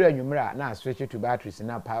edu anwumra na switch to batteries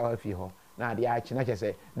na power fi ho na de a chi na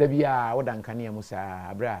chese da bia wodanka ne musa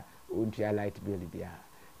abra ontua light bill bia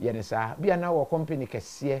ye ne sa bia na wo company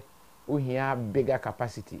kese ohia bigger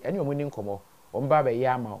capacity eni omoni nkomo omba be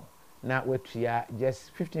ya ma na watua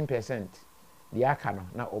just 15% the aka no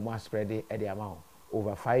na omo spread e de ama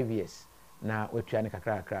over 5 years na watua ne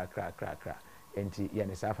kakra enti ye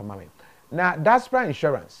ne sa fa mame na Diaspora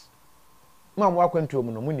Insurance mam wakwantu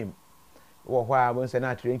mu no munim wo ho a bon se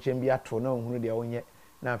na trenchen bi ato na ohunu de wonye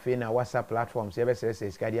na afi na WhatsApp platforms ye be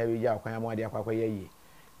se skadi a wi akwan am ade akwa ye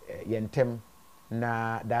yentem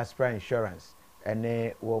na Diaspora Insurance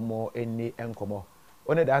ene wo mo eni enkomo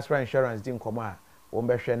one Diaspora Insurance di nkomo a wo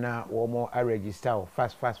behwe na wo mo a register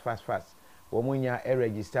fast wo mo nya e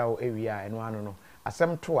register o ewia eno ano no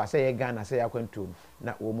asem to a se ye Ghana se yakwantu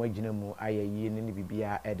na wo mo agina mu ayeyi ne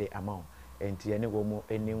bibia e de amount enti ene wo mo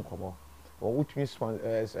eni nkomo which means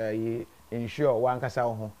insure one kasa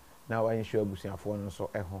ho na wa insure busuafo no so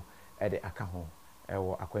eho e de aka ho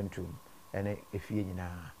ewo akwantum ene efie nyina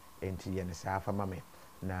enti ye ne safa mame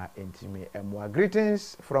na enti me emwa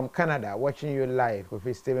greetings from Canada watching you live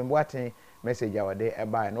KOFI Stephen Boaten message awade e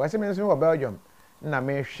ba no wase me nso wo Belgium na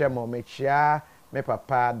me hwe mo me chia me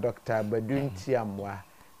papa Dr. Badunti Amwa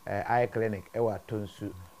eye clinic ewa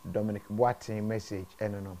Tonsu Dominic Boaten message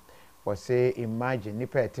eno no say imagine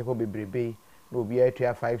nipa eteko bebrebe na obi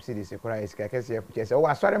atua 5 cities ekora esika kese ekuse o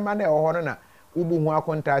asore ma na ho no na ubu hu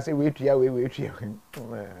akonta se we tua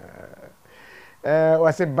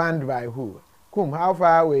was it banned by who how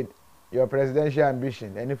far with your presidential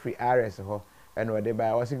ambition any free RS ho and what they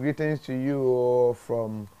by was greetings to you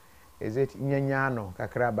from is it Nyanyano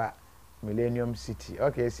Kakraba Millennium City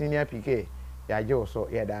okay senior PK ya je so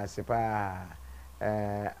ya da sepa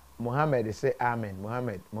Muhammad say amen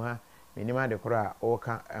Muhammad minima de kora o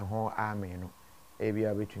ka ho amen no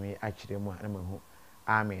ebia betumi akyire mu a na mahu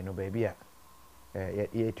amen no baby a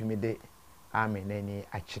ye tumi de amen nani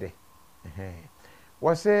akyire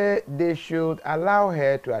was say they should allow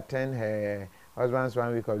her to attend her husband's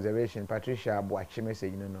 1 week observation. Patricia Boakye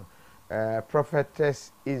message no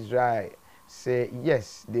prophetess Israel say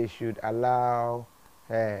yes, they should allow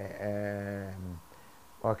her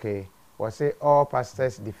okay. Was say all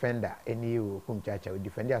pastors defender any KUMCHACHA will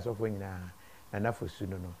defend us of when na for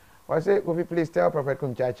soon no. Was say Kofi please tell Prophet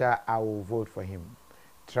KUMCHACHA I will vote for him.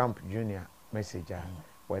 Trump Jr. messenger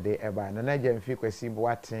where they ever na jemfi kwesi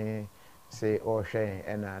boatin say all sharing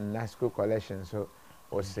and a NASCO collection so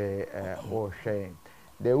or say all sharing.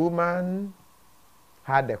 The woman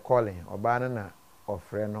had the calling obanana of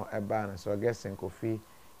freno ebana so guessing Kofi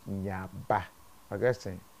nyaba.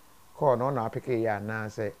 Augustine call no na pick ya na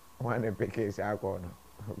say one pick is alcohol no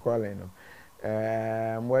calling no.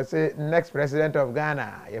 Was say next president of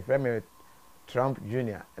Ghana your friend Trump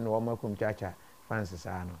Jr. and woman KUMCHACHA Francis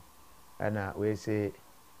ano and we say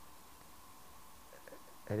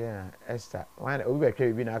Esther one we be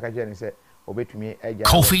try be na aka je say obetumi eja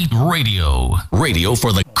KOFI Radio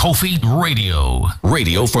for the KOFI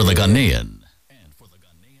Radio for the Ghanaian and for the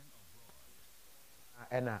Ghanaian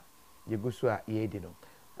abroad yegusu a yedi no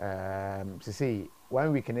say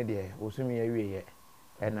 1 week na dey osumi awie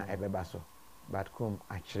and ebeba so but come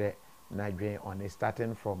akire na dwen on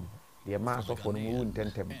starting from the mass of on mu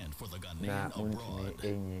ntentem na muntini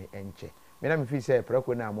enyi enche me na me fi say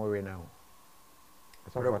preko na amore na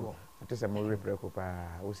so ati say mo preko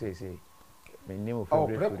pa wo say me name of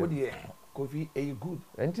preko dey Kofi e good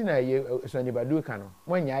enti na ye so ni badu ka no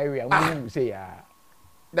mo nya area mo say ya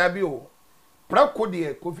dabi o preko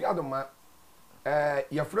dey Kofi adoma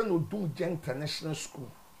your friend Odum International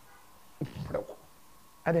School preko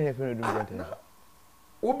ade your friend Odum International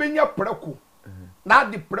obenya preko na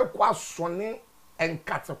di preko asone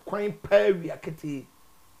enkate kwan pawi akete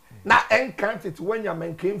na enkante ti wanya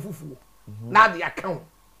menkan fufu na di account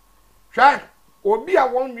hwa obi a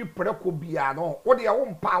won wi preko bia no wo de wo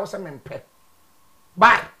mpa wo se mempe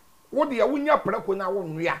ba wo de wonya preko na wo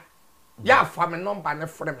nwia ya fa me number ne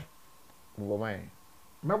frɛ me mbo mai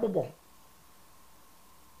mebobo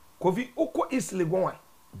Kofi uko isle gwan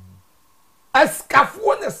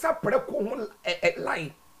askafo ne sa preko ho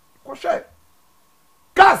line ko hwɛ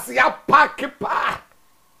gas ya park pa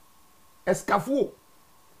escafu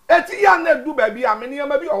eti ya na du ba bi ameni ya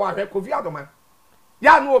ma bi o wa hwe Kofi adoma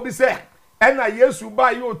ya no obi se ena Yesu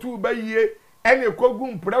ba ye otu ba yie ena ekogu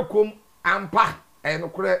mprekom ampa eno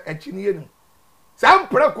kure achiniye nu sam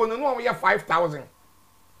preko no no ye 5000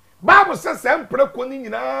 Bible se sam preko ni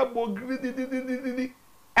nyina bo gidi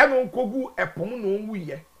eno nkogu epom no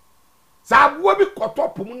nwuye sa abo bi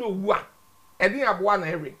kotopom no wu a edi abo na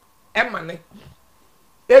ewe emane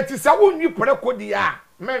eti sa wonwi preko dia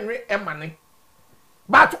menwe emane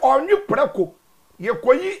but onwi preko ye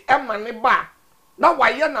koyi emane ba na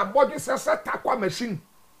waye na body sese takwa machine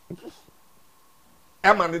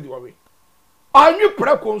emane di wawe onwi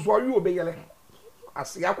preko nso owi obeyele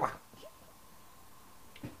asia kwa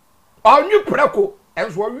onwi preko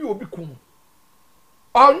enso owi obi kum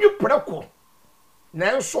onwi preko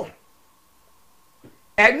na enso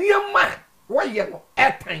eniema waye no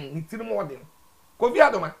etan ni tiri modern Kofi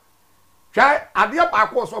adoma try ade ba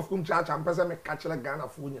ko so KUMCHACHA mpese me ka kire Ghana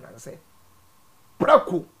fu nyina se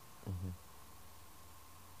preko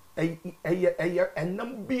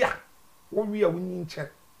enam bia wo wi a woni nche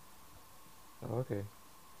okay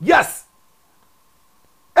yes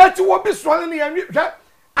eti wo bi so ne yanwi hwe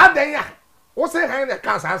adan ya wo se han de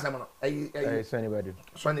ka sa asem no so anybody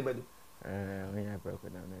onya preko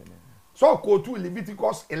na so ko to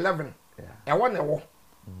Leviticus 11 e wo ne wo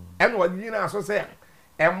eno wadi na so se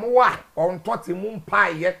emoa on toti mu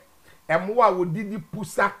mpaye emoa wodidi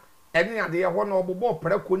pusa ene ade ye ho na obobo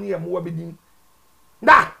preko ni emoa bedin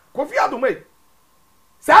da Kofi adoma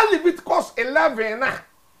sa Leviticus 11 na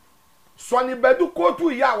so ni bedu ko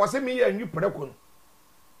to ya wo se me ya nwi preko no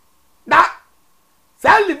da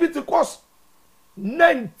sa Leviticus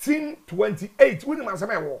 19:28 woni man se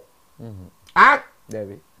me wo ah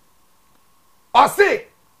David ose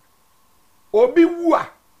obi wu a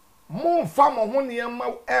mo mfa mo ho ne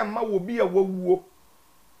ma wo bi a wawuo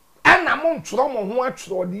ena mo ntworo mo ho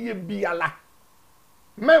atworo de ye biala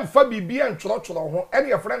memfa bibia ntworo ho ene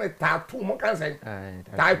ye frɛ ne tattoo mo kan sɛ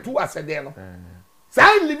tattoo asede no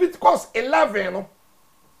sai Leviticus 11 no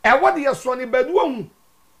e wo de ye so ne badu ahu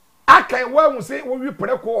akan wa hu sɛ wo wi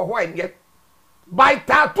preko wo ho enye by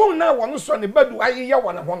tattoo na wo no so ne badu ayeye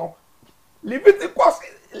wo ne ho no Leviticus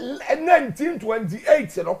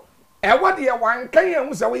 19:28 no e wo de ye wan kan ye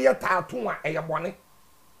hu sɛ wo ye tattoo a e ye bone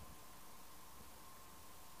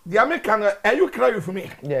the American, are you clear with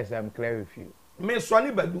me? Yes, I'm clear with you. Me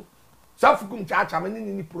Sonny Badu. Safukum Chacha, I'm in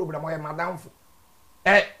any program where Madame.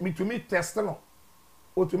 Me to me testament.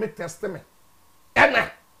 Or to me testament.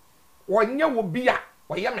 Anna, 1 year will be a,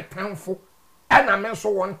 or yam a townful. And I meant so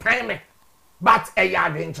one time. But a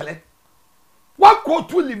yard intellect. What go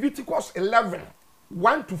to Leviticus 11,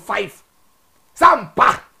 1 to 5? Some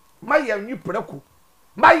pa, my new preku.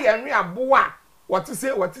 My young boa. What to say,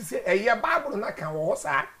 a year Bible na can was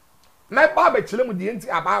I. My Bible chilling the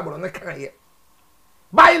entire Bible on the career.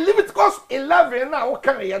 By Leviticus 11 now,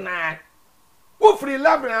 career 9. Go for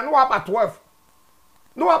 11 and no about 12.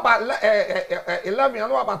 No about 11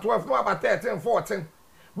 and no about 12, no about 13, 14.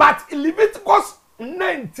 But Leviticus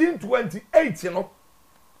 19:28, you know.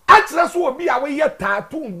 Actually, will be our year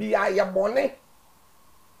tattoo, be a bonnet.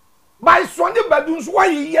 By Sonny Badun's why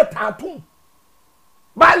year tattoo.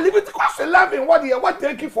 By Leviticus 11, what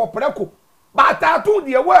take you for preco? But tattoo,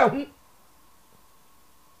 dear, well,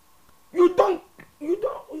 you don't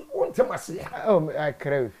want to say. Oh, I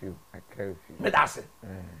cry with you. Me that's it.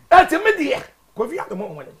 That's me, dear. KOFI at the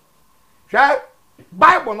moment. Shall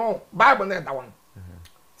Bible no that one.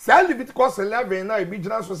 Say Leviticus 11 now, be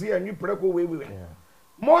generous to see a new preco way.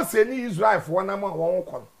 Most any Israel for 1 hour, 1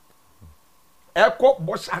 con. Echo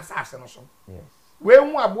Bosch assassin. Yes. We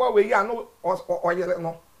won't boy we are no or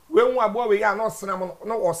no. We won't boy we are no cinnamon,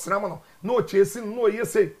 no or cinnamon, no chasing, no ye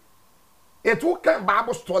say. It will come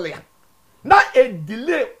Bible story. Not a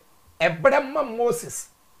delay a Brahma Moses.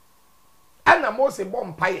 And a Moses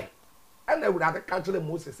bonfire. And they would have to catch the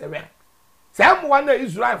Moses away. Some one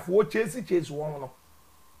Israel for chase one.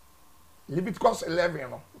 Leviticus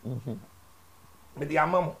 11. Me the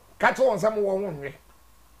amamo catch on some one.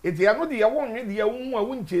 It ya no the one the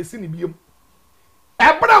won't chase in the beam.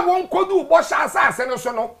 Ebra won't go do Bosch assassin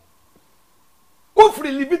so no. Go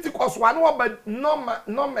free Leviticus 1 no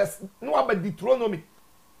about Deuteronomy.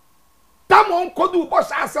 Tamon kodu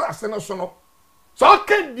Bosch assassin so no. So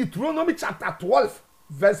can Deuteronomy chapter 12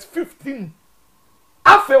 verse 15.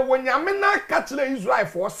 Afe when yamena catch the Israel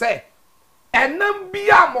for say. And then be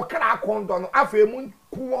a mokra condon afe mun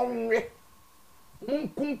kuonwe. Mun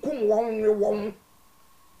kum won.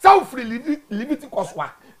 So free Leviticus 1.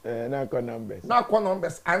 Not numbers. Not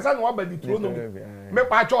numbers. And then what about Deuteronomy? Me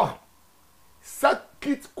pacho.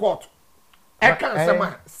 Circuit court. I can't say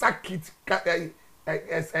circuit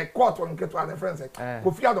a court on get to the friends.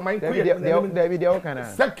 KOFI out of my queer.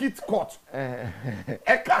 Circuit court.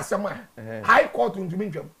 I can't say high court on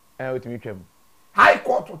Jimmy. High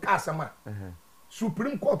court to Kasama.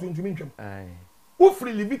 Supreme court on Jimmy. Who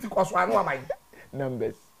free Leviticus 1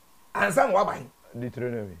 numbers. And some what by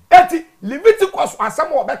Deuteronomy. Eti Leviticus was some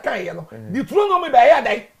more back here. Deuteronomy by here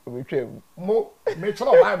day. Mo make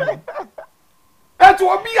sure Bible. Eti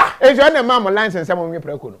obia. E jo na mama license some me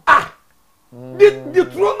preko no. Ah.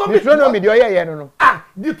 Deuteronomy the oye no. Ah,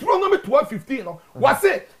 Deuteronomy 12:15 no. Was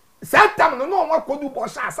say Satam no one could do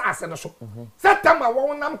Bosch assassin no so. Satam a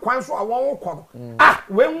won nam kwan so a won ko. Ah,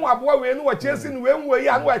 we hu aboa we no wa chasing we hu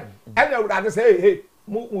ya no and e would say hey,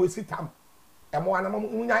 mo sitam. E mo ana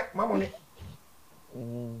munya mamoni.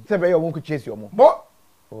 Say be you won chase your mo. Mo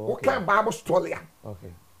o kan Bible story.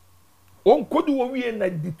 Okay. On could do we na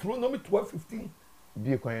Deuteronomy 12:15.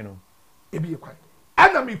 Be kwan no. E be kwan.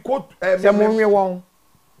 Ana mi quote say mo nwe won.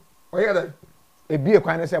 O ye da. E be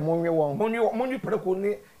kwan say mo nwe won. Mo nwe preko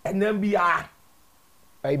ni enam bia.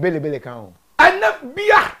 Ai bele kan o. Enam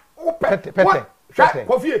bia o pete.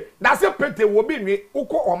 KOFI. Na say pete wo bi nwe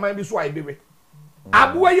ukọ oman bi so ai bewe.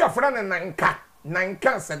 Aboa ye fra na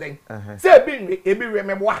nanka seden. Say bi nwe e bi we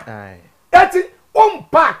meboa. Eti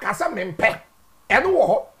ompa kasa mempe. Eno wo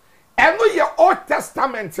ho. Eno ye Old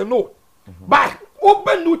Testament no. But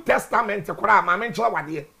open New Testament kora ma menchela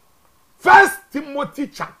wade. 1 Timothy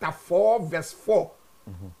chapter 4 verse 4.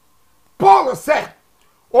 Paul said,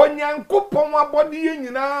 Onyankopon abode ye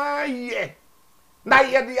nyina ye. Na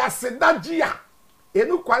ye de asedagye a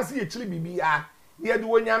enu kwanse ye chiri bibia. Ye de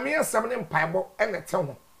onyame asem ne mpaebo enete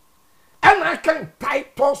ho. Ena kan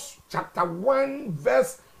Titus chapter 1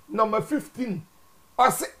 verse number 15.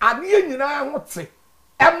 Ose ade nyina ho te.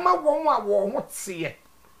 Emma won a wo ho te ye.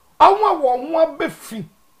 Awa wo ho abefi.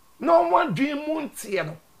 No one dream mu ntie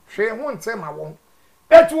no. Hwe ho nte ma won.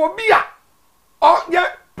 Etu obi a o ye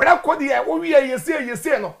preko de e wo wie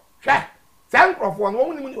yese no. Hwe. San crofo no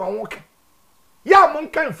woni mu ni won ka. Ya mon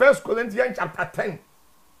kan 1 Corinthians chapter 10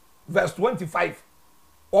 verse 25.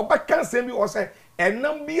 Oba kan sem bi o say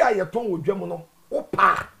enam bi a ye ton odwam no. O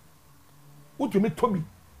pa. Utumi tobi.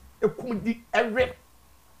 Ekum di ewe.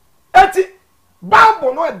 Eti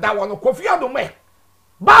Bible no da wono KOFI adome.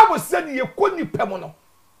 Bible said ye ko nipa mo no.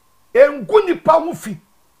 Engu nipa ho fi.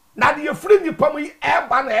 na de free nipa mu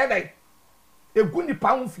eba na edai egu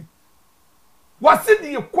nipa mfi wasi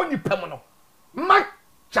de ekɔ nipa mu no Mark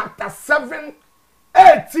chapter 7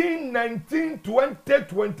 18 19 20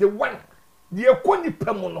 21 de ekɔ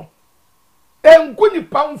nipa mu no engu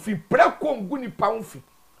nipa mfi preko ngu nipa mfi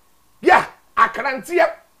ya akrantie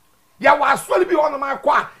ya wasɔre bi hono ma akɔ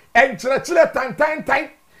a enkyerɛkyerɛ tantantan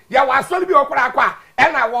ya wasɔre bi okora akɔ a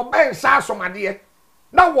ɛna wo ben sha asomade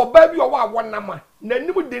na wo ba bi owo a wonam a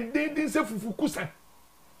nanim dendendin se fufu kusa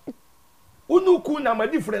unuku na ma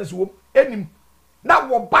difference wo enim na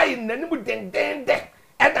wo bai nanim dendende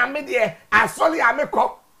ɛna me de asɔre a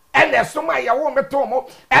mekɔ ɛna soma ya wo meto mo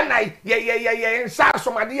ɛna ye sha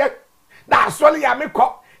asomade na asɔre a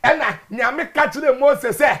mekɔ ɛna nyame ka kyerɛ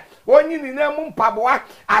Moses sɛ onyi ni na mu mpaboa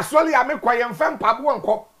asɔre a mekɔ ye mfa mpaboa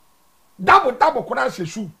nkɔ double kona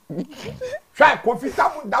hyesu hwa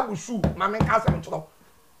KOFI double shoe mame ka asɛm kyerɛ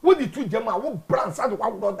wo di tu jema wo bransa de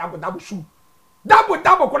kwa double shoe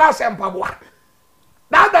double kona hye mpaboa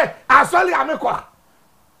na da asɔre a mekɔ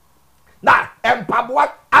na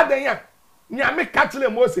mpaboa adanya nyame ka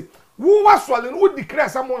kyerɛ Moses wo wasɔre no wo declare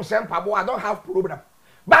sɛ mo hye mpaboa I don't have problem.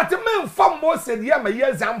 But men from Moses the ma ye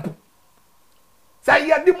example. Say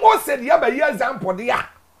ye the Moses the ma ye example there.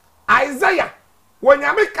 Isaiah when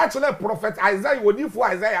you make catch the prophet Isaiah wodi for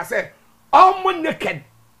Isaiah say all mo naked.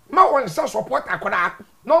 Ma won say support akoda.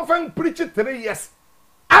 No fan preach 3 years.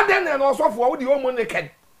 And then also for the all mo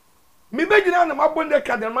naked. Me be gina na mabon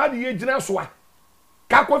naked na ma de gina so a.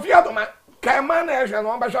 Ka KOFI adoma ka ma na ehwe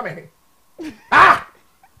no ba hwa me. Ah!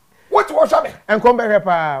 What was hwa me? Enkombe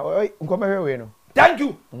pa, enkombe we no. Thank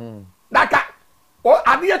you. Daka. O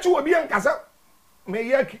ade achi obi enkasa me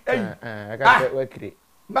ye wakire.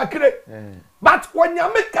 Makire. But when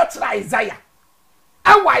you make catch Isaiah.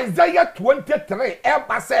 Isaiah 23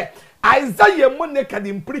 eba say Isaiah mo naked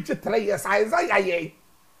in preach 3 years Isaiah ye.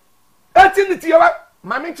 Etiniti ye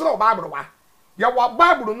ma me kire Bible wa. Ye wa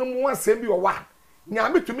Bible no mu asem bi wa.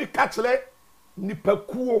 Nyame tumi catch le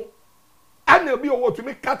nipakuo. Ana bi o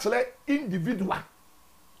tumi catch le individual.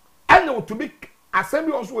 Ana o tumi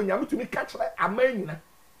asemi also onyame tumi ka kire amanyina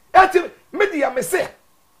eti media me se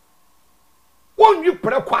wonwi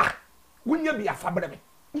prekwa wonya bi afabre me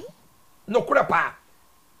no kure pa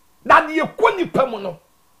na de ekoni pamu no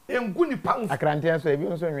engu ni pa akrantia so ebi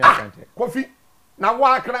nso nwi akrantia KOFI na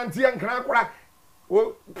wa akrantia nkran kura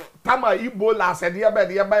o tama ibola asede be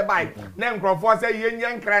de bye na nkrofo se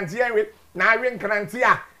yenya nkrantia we na awe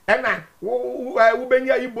nkrantia ena wo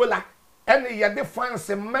benya ibola ene ye de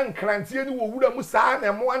fanse man krantie ni wo wura mu saa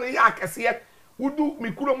na mo an ya akese wudu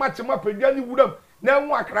mikuro machema padwa ni wuram na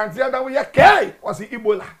enwu akrantie da wo ye kai o si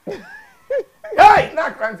ibola hey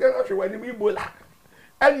na krantie no hwe wani ibola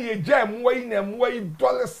ene ye jam wo yi na mo yi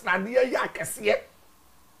dollars na de ya akese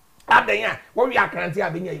adanya wo wi akrantie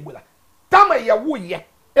abenya ibola tama ye wo ye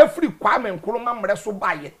efri kwa men kuro mamre so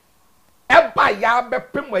baye e ba ya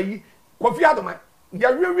bepem ayi KOFI adoma ya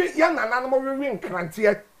wewe ya nana no wewe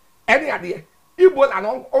nkrantie any ade ibola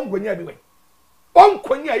no ongonya bi we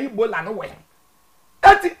onkonya ibola no we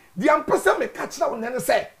eti di ampese me ka kira won ne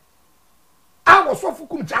se a wo so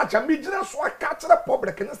fukum chacha me gina so ka kira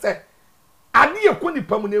public ne se ade ye ko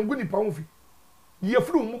nipa mu na engu nipa mu fi ye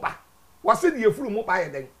furu mu ba wo se ye furu mu ba ye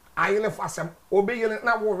den ayele fasem obeyele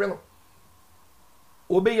na wo we no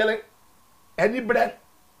obeyele any bread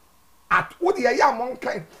at what ye ya mon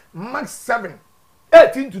kan Mark 7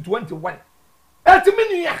 18 to 21 eti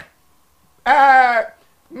minia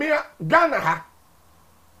me Ghana ha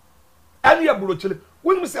ani aburochile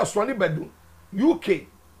wonu se sone badu UK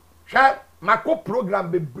hwa mako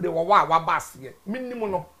program bebre wo wa bas ye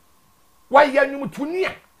minnim no wa ya nyum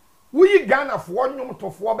tunia wuyi Ghana fo nyum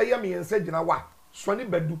tofo be ye me yensa gina wa sone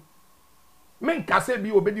badu men kase bi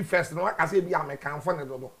obedi first no kase bi American fo ne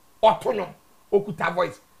dodo otonyo okuta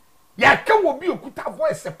voice ya ka wo bi okuta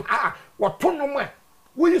voice pa wotonyo ma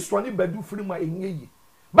wuyi sone badu firi ma enye yi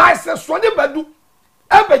by se sone badu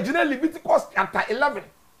abegina Leviticus chapter 11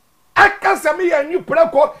 akasami ya nyu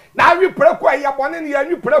preko na awi preko ya bone ne ya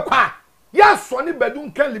nyu preko a ya sone badu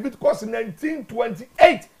nkan Leviticus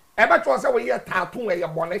 19:28 ebe cho se we ya taton ya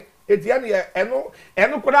bone etia ne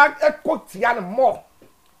eno kura ekotia ne mo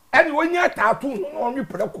eni wonya taton no onwi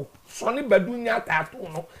preko sone badu nya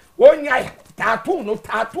taton no wonya taton no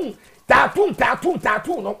taton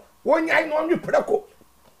no wonya no onwi preko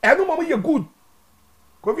eno mo ye good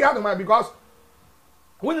KOFI adoma because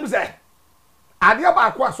when you say adia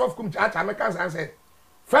ba kwa soft KUMCHACHA Americans and say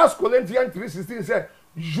 1 Corinthians 3:16 say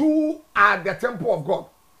you are the temple of God.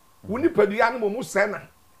 When you pedua no mu say na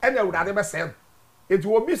ena urade be say it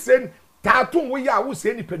will be saying tattoo we ya wo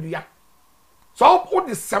say ni pedua so all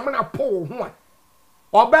the semina Paul ho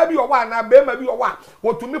oba bi owa na be ma bi owa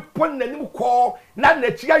wotumi pon nanim ko na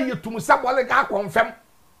nachi aye tum sa bole ga konfem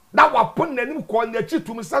na wa pon nanim ko nachi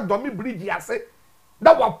tum sa domi bridge ase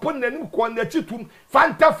na wa pon nanim ko nachi tum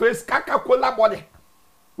Fanta face kaka kola body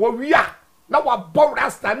wo wia na wa bo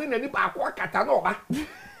rasta ni nani ba ko kata na oba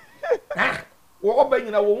ha wo oba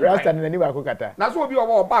nyina wo rasta ni nani ba ko kata na so obi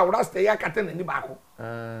oba rasta ya kata nani ba ko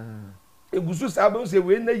egusu sabe se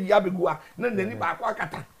we na yi abegua na nani ba ko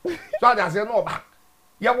kata so ada se na oba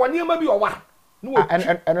ya woni ma bi owa no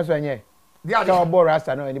eno so enye dia so bo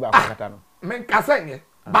rasta na nani ba ko kata no men kasa nye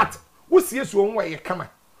but wo sie so won ye kama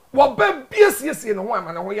wo ba bia sie no ho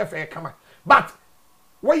ama na ho ye fe kama but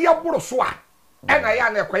wo ye boro so a ena ya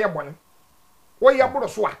na ekoye bone wo ye boro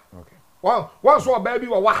so a okay won so ba bi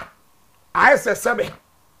wo wa aise sebe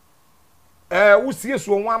wo sie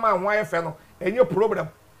so won ama ho ye fe no enye problem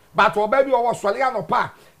but oba bi wo sole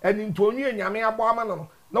anopa eni ntonu enyame abo ama no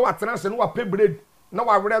na wa transe no wa pebred na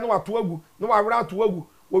wa were no wa to agu na wa were to agu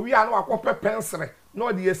wo wi a na wa kope pensere na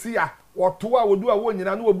odi esi a wo to a wodu a wo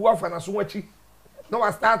nyina na obu afa na so wachi na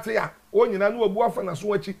wa start ya wo nyina na obu afa na so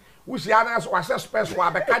wachi wo hia na so wa space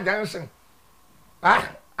wa beka junction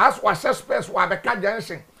as wa space wa beka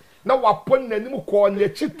junction na wa pon nanim ko na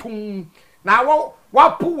chitum na wa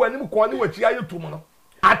pu wanim ko ni wachi ayetum no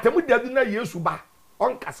atemu dadu na Yesu ba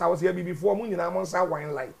on kasa wo se bibifo mu nyina mo nsa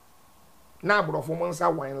wine lie na abrofo mo nsa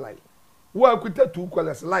wine lie wo akuta two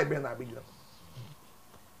colors lie be na abigina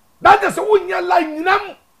that is wo nya lie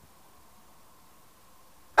nyinam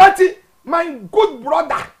ati my good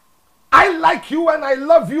brother, I like you and I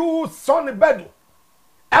love you, Sonny Bedu.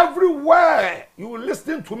 Everywhere you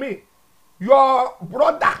listen to me, your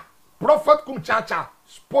brother, Prophet KUMCHACHA,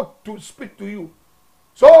 speak to you.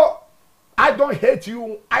 So I don't hate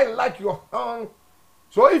you. I like your song.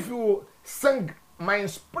 So if you sing, my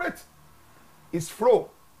spirit is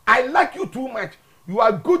flow. I like you too much. You are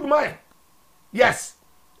a good man. Yes,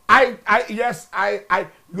 you are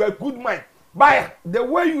a good man. By the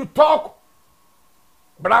way you talk,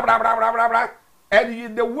 blah blah blah blah blah blah,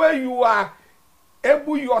 and the way you are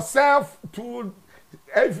able yourself to,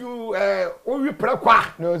 if you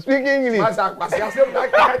no speak English. The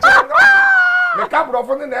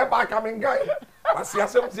cabrofon in the back coming guy.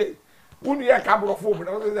 Say, "Uni a cabrofon,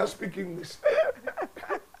 but they speak English."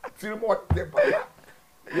 Till what the papa,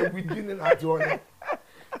 you begin at your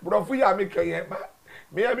brofu ya make a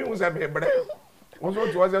me was a baby.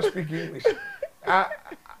 Also to us speak English. I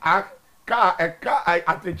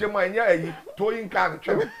teach my yeah, towing car.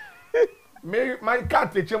 My car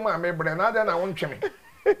teach my member, and then I won't check me.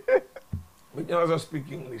 We can also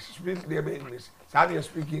speak English. Speak the English. How do you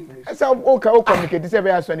speak English? So, okay, communicate. This is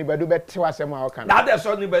very funny, but do better was some can. That is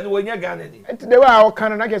only when you're Ghanaian. And they were our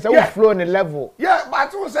canon, I guess, I flow in a level. Yeah,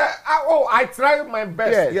 but also, I tried my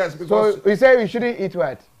best. Yes, because. So, you say we shouldn't eat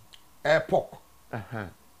what? Pork.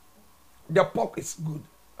 The pork is good.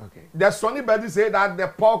 Okay. The Sonny Bedu say that the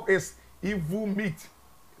pork is evil meat.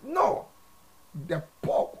 No, the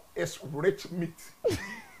pork is rich meat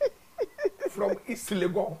from East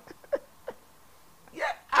Legon. Yeah,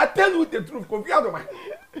 I tell you the truth, Kofi Adoma.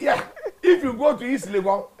 Yeah, if you go to East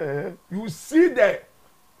Legon, you see the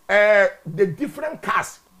different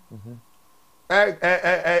cars.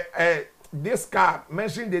 This car,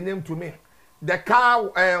 mention the name to me. The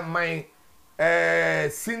car, my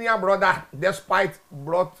senior brother, despite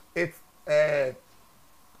brought it.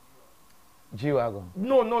 G-Wagon.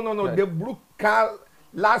 No. The blue car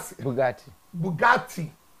last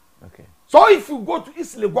Bugatti. Okay. So if you go to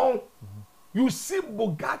East Legon, you see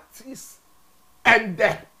Bugattis and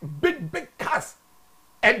the big cars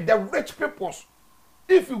and the rich peoples.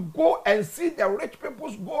 If you go and see the rich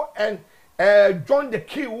peoples go and join the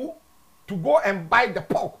queue to go and buy the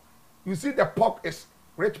pork, you see the pork is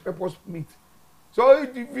rich people's meat. So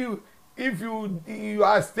if you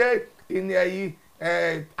are stay in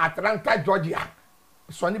Atlanta, Georgia,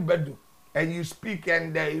 Sonny Bedu, and you speak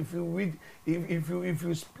and if you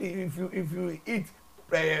eat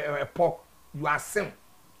pork, you are sin.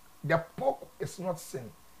 The pork is not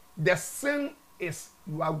sin. The sin is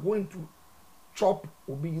you are going to chop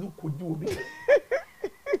obi you could do obi.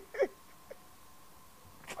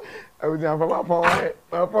 Oh,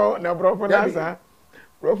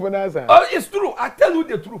 it's true. I tell you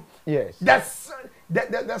the truth. Yes. The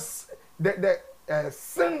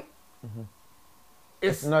sin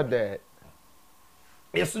is not the.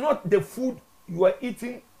 It's not the food you are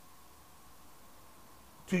eating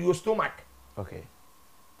to your stomach. Okay.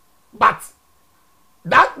 But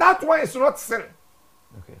that one is not sin.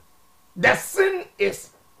 Okay. The sin is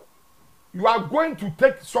you are going to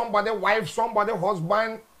take somebody's wife, somebody's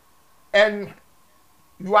husband, and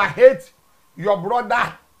you are hate your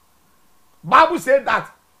brother. Bible said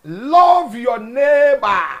that love your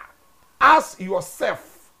neighbor as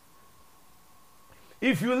yourself.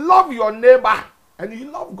 If you love your neighbor and you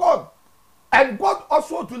love God, and God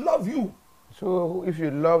also to love you. So if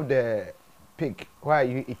you love the pig, why are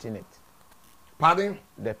you eating it? Pardon?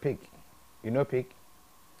 The pig. You know pig?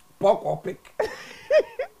 Pork or pig?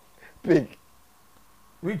 Pig.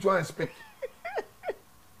 Which one is pig?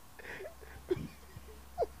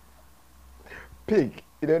 Pig.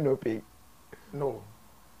 You don't know pig? No.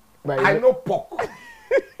 But I know pork.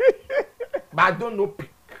 But I don't know pig.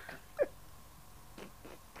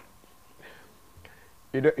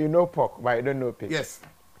 You know pork, but you don't know pig. Yes.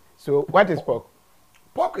 So what is pork?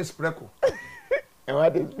 Pork is preco. And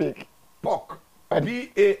what is pig? Pork.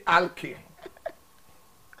 P-A-R-K.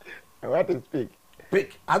 And what is pig?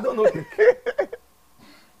 Pig. I don't know pig.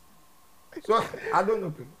 So I don't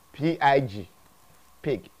know pig. P-I-G.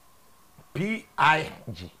 Pig.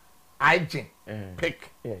 P-I-G. I-G. Pig.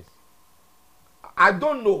 Yes. I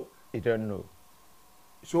don't know. You don't know.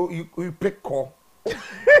 So you pick call.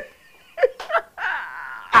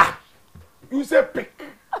 You say pick.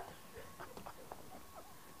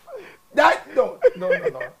 That no.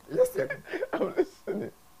 Listen. I'm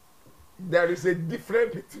listening. There is a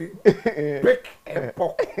difference between pick and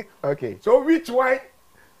pork. Okay. So which one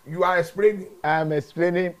you are explaining? I'm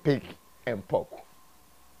explaining pig and pork.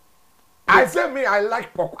 I say me, I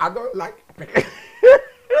like pork. I don't like pig.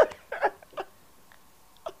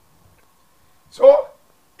 So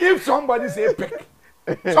if somebody say pig,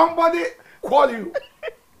 somebody call you,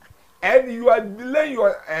 and you are delaying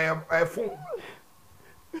your phone,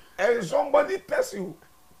 and somebody tells you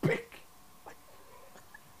pig.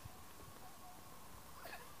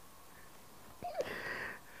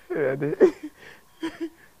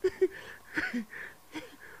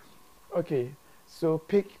 Okay, so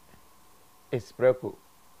pig is preco,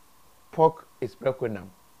 pork is preco now.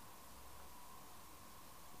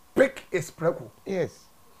 Pig is preco. Yes.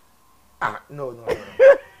 No.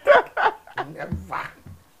 Never.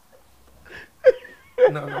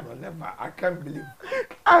 No, never. I can't believe.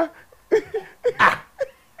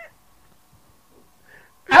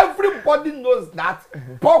 Everybody knows that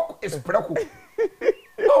pork is preco.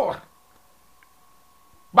 No.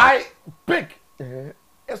 By pig,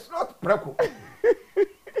 it's not preco.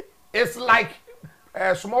 It's like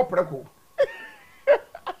a small preco.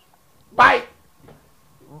 By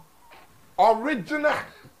original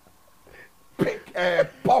pig,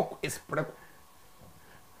 pork is preco.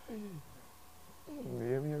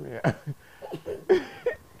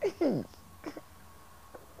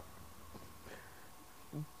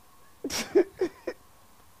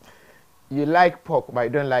 You like pork, but you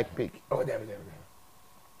don't like pig. Oh, there.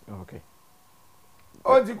 Okay.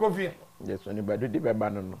 Oh, the coffee. Yes, anybody do the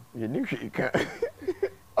banana. You knew you can.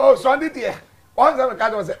 Oh, Sunday dear. One time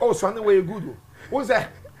I was say, oh, Sunday where you good. Who say,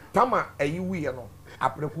 Tama, you we no,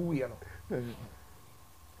 apreku we no.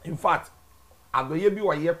 In fact, I go ye bi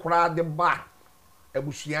wa ye kura de ba.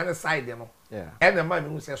 Ebusuane side no. Yeah. And the man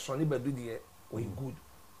who say Sunday bedu dear, we good.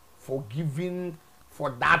 Forgiving for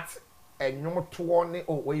that, and no to one,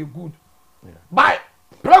 oh, where you good. Yeah. Bye.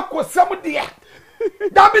 Preko some dear.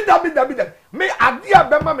 Dabi. Me adia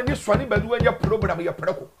bema me ni Sunday bedu en your program your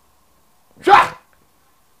preko. Sha.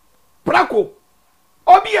 Preko.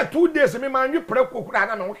 Obi a 2 days me man you preko kura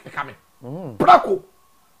na no keka me.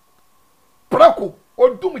 Preko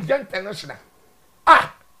odum international.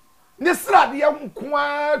 Ne srade ya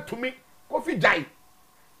nkoa tumi kofi jai.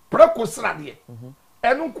 Preko srade.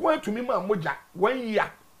 Enu nkoa tumi ma moja 1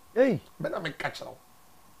 year. Hey, Me na me catch no.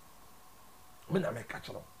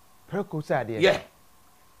 preko sade. Yeah.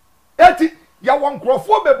 Eti ya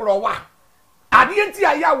wonkrofo bebrowa. Ade enti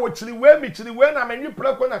aya wo chiri we na menyi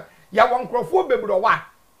preko na ya wonkrofo bebrowa.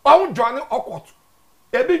 On Johnny Okot.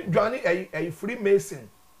 Ebi Johnny a Freemason.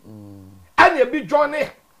 And ebi Johnny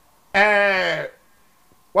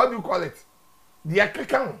what do you call it? The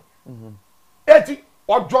Akikan. Eti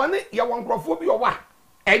o Johnny ya wonkrofo bi owa.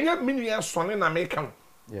 Enye minu ya sone na mekan.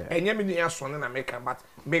 Yeah. Enye minu ya sone na mekan, but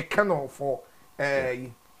mekan for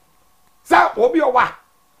sa obi owa.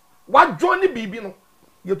 Wa Johnny bibi no.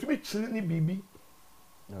 Yetumi chiri ni bibi.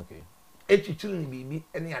 Okay. Echi chiri ni bibi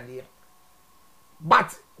ene ade.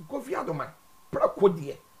 But Kofi Adoma preko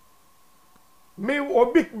die. Me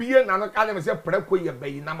obi biye na no kale me say preko ye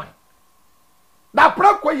bayinama. Da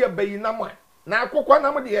preko ye bayinama na akokwa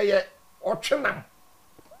nam de ye otwenam.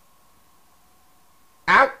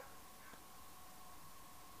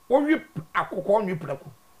 Owi akokwa onwi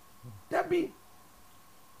preko. Dabi.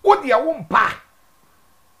 Wo de wo mpa.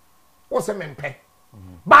 Wo se mempe.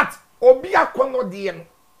 But obi akono de no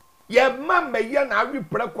ye mama ye na awi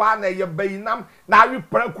prekwa na ye bayinam na awi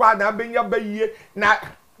prekwa na benya bayiye na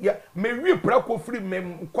ye me wi preko free me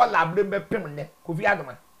kwalabre me pem ne Kofi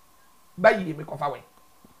Adoma bayiye me kofa we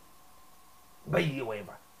bayiye we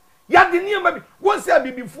ba ya de niam bi won say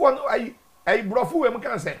bibifo no ayi brofo we m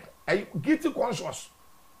kan say ayi guilty conscious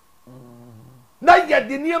na ya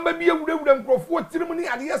de niam bi ewurawura nkrofo tirim ni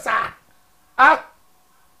ade sa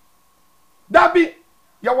dabi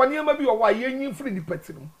ya waniam bi o wa ye nyin free ni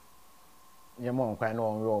patirim ye mo nkwan no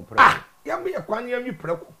onwe preko ya me ye kwan ya wi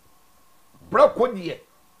preko de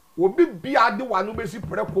obi bia de wanu be si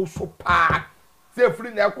preko so pa se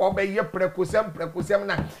free na ko be ye preko sem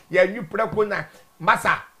na ya nwi preko na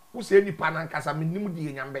masa wo se ni pa na nkasa menim de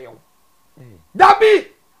ye nyambe yo dabi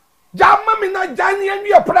jamma mi na jani ya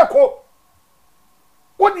nwi preko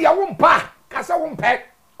wo de ya wo mpa kasa wo mpa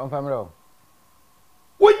on famro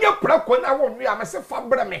wonye preko na wo nwi amese fa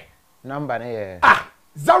bre me number na ye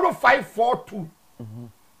 0542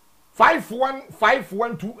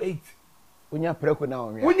 515128 unya preko na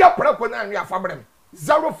onwe unya preko na nwi afabrem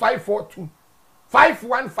 0542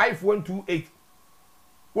 515128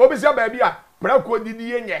 wo bi se baabi a preko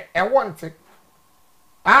didi yenye e wonte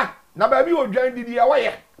na baabi odwan didi e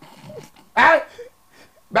woye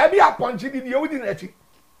baabi a ponchi didi e wudi na chi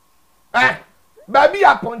baabi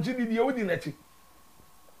a ponchi didi e wudi na chi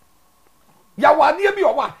ya wadie bi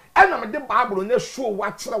owa ena me de Bible na show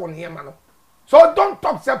wa kire wo ne ma no. So don't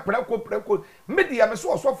talk say preko media me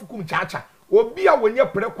so osofu KUMCHACHA obi a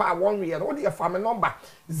wonye preko a won we no de fa me number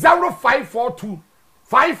 0542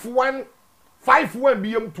 5151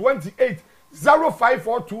 bm 28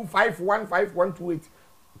 0542 515128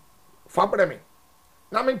 fa breme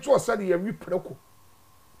na me nto say de wi preko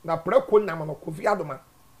na preko na mo no Kofi Adoma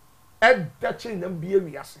e da chi na bia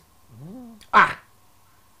wi ase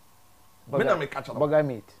me na me catch up boga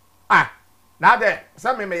meat na de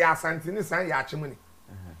se me ya asante ni san ya achimuni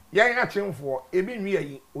yen achimfo ebi nwi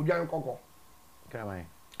ayi odwan kokko kramai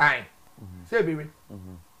se ebi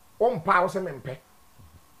o mpa o se me mpe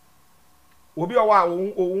obi o wa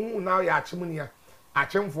o na ya achimuni ya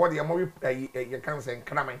achimfo de mo ayi ye kan se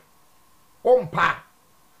kramai o mpa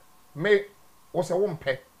me o se wo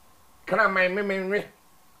mpe kramai me nwe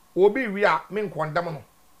obi wi a me nkondam no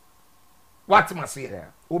what must say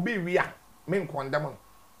obi wi a me nkondam no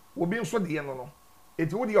obi nso de ye no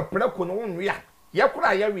eti wo de ye preko no won wi a ye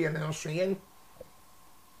kura ye wi na nso yen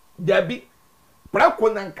dabi preko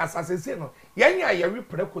na nkasa sese no ye nya ye wi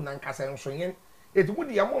preko na nkasa nso yen eti wo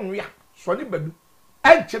de ye mon wi a so ne badu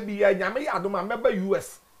enche bi ya nyame ya adoma meba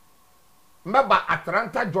US meba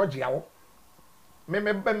Atlanta Georgia wo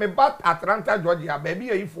me ba Atlanta Georgia baby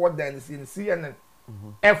ye for dan sin CNN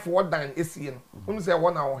F4 dan esi no say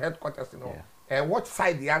one our headquarters no what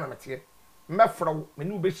side ya na mete me fro me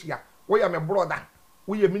nu be hia wo ya me brother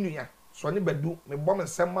wo ye minua so ne badu me bom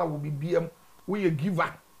nsem ma wo bibiam wo ye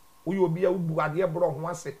giver wo ye obi a wo bu ade bro ho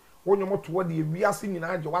ase wo nyomo to de wiase nyina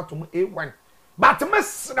age watom A1 but me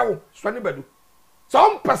srew so ne badu so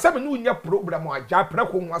on pese me nu nya problem aja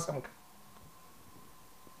preko ho asem ka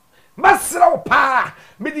masrew pa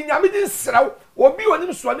me di nyame di srew obi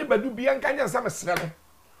onim so ne badu bia nka nya nsem srew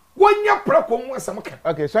wo nya preko ho asem ka.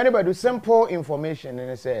 Okay, so ne badu simple information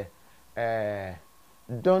and say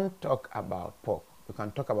don't talk about pork. You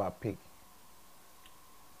can talk about pig.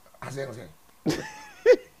 I say.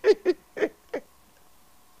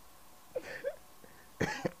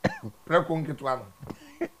 Preko nketwa no.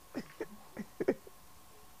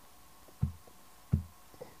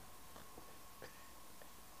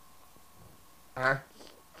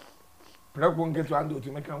 Preko nketwa ndo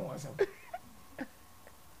tu meka ho asem.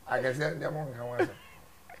 Agase ndem ho nka ho asem.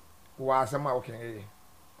 Wa asem a okenye.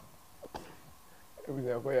 Ebi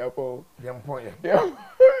se ko ya po. Dem point. Dem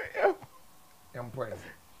point.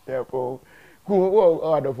 Ya po. Ku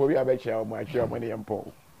wo adofo bi abechia o ma achia o ne yem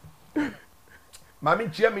po. Mami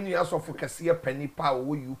chia me ni asofo kase pani pa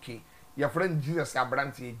wo UK. Your friend Jesus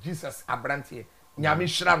Abrantie. Nyame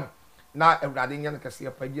hira no. Na ewrade nya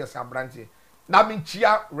kase pa Jesus Abrantie. Na me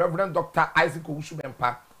chia Reverend Dr. Isaac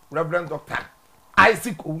Owusubempa. Reverend Dr.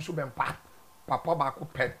 Isaac Owusubempa. Papa ba ko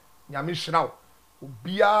pen. Nyame hira wo.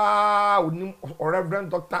 Obia onim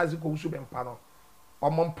Reverend Dr. Isaac Owusubempa no.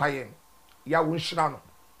 Omompaye. Ya wo hira no.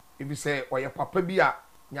 If say oye papa bi a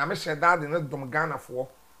nyame hyeda de ne dom Ghana fo.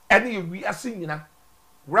 Ene ye wi ase nyina.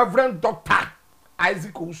 Reverend Dr.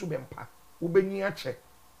 Isaac Owusubempa. Ubenyi ache.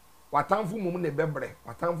 Watamfu mum ne bebre.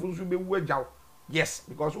 Watamfu nso be wu agyaw. Yes,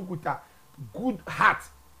 because ukuta good heart.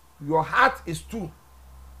 Your heart is true.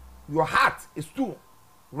 Your heart is true.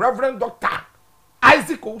 Reverend Dr.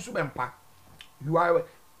 Isaac Owusubempa. You are a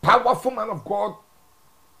powerful man of God.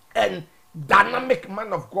 And dynamic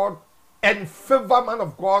man of God, and favor man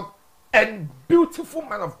of God, and beautiful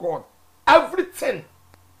man of God. Everything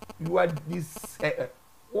you are this.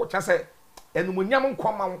 What I say, and munyam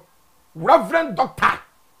kwama Reverend Dr.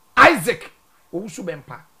 Isaac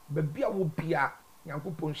Owusubempa baby a wo bia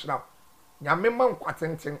Nyankopon hira nyame man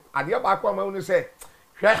kwatenten ade ba akwa ma wonu say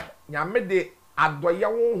hwe nyame de adoye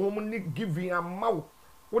wo hom ni giving amawo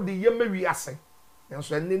wo de yema wi ase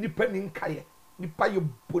enso ene nipa ni nkaye nipa ye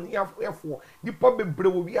boni afo nipa bebre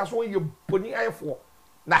wo wi aso ye boni afo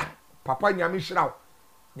na papa nyame hira wo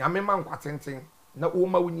nyame man kwatenten na wo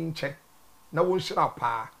ma woni nche na wo hira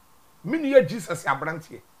pa mini ye Jesus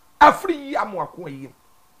abrantie afri yi amwako yi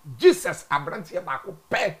Jesus abrantie ba ko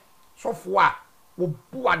pe sofo a wo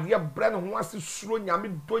bu ade bre no ho ase suro nyame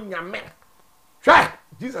do nyame hwa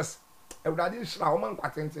Jesus ewrade hira wo man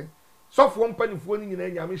kwatenten sofo mpanifo ni nyina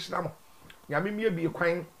nyame hira mo nyame mie bi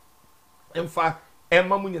kwan emfa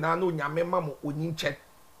emma mu nyina na nyame ma mo onyinche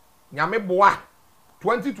nyame boa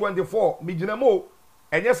 2024 mi gina mo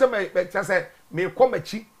enye se me se me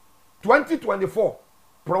komachi 2024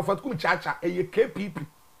 Prophet KUMCHACHA eye KPP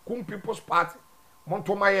Kum People's Party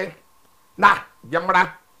Montomaye na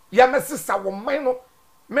yamra yamesisa wo man no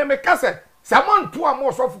me kase sa monto a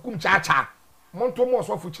mo so fu KUMCHACHA monto mo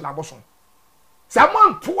so fu chilaboso sa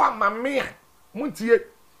monto a mame montie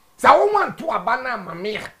sa wo monto aba na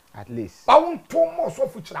mame at least ba wonto mo so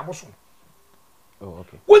fu chilaboso. Oh,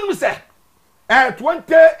 okay. When we say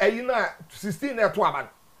 20 16 na to aba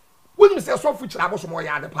when we say so fu chilaboso mo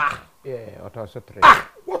ya de pa otoso 3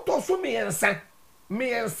 what also me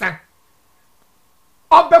ensa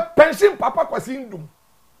obe pension papa kwasi ndum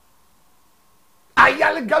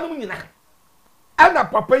ayale ganum nyina ana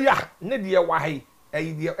papa ya ne de wa hai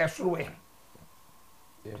ayi de esoro we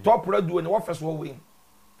top radio ne wo feso we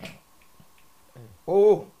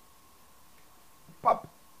oh pap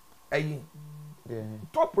ayi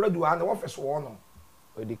top radio ana wo feso wo no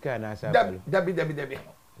odika na asa dabi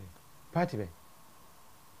party be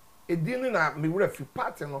edini na me wura fi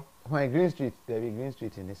party no why Green Street there be Green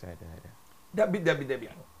Street in this side dabi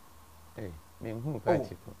hey me hu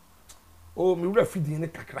party ko oh me wura fi dini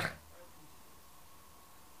kakra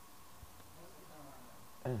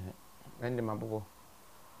ende mabobo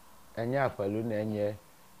enya apalu na enye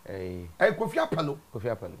Kofi Apalo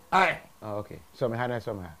aye oh okay so me hana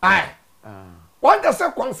so me aye what the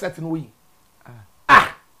say concert no yi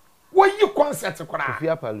wo yi concert kora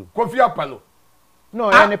Kofi Apalo no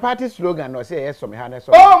any party slogan no say yes so me hana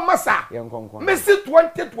so oh masa yenkonkon Messi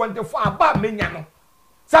 2024 aba menya no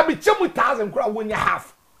sabi chemu 1000 kora wonya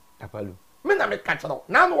half Apalo me na me catch no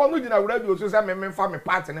na no wono gina radio so say me fa me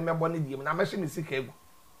party ne me bɔ ne diem na me hye me sika egu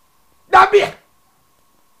dabi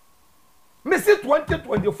Messi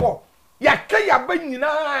 2024 ya ke ya ba nyina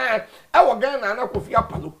e wo Ghana na Kofi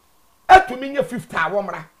Apalo atumi nya 50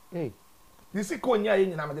 awomra di sika onya ye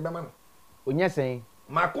nyina me de be ma no onya sen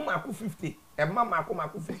mako 50 emma mako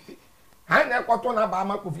 50 ha na ekoto na ba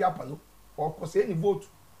ma Kofi Apalo o ko se ni vote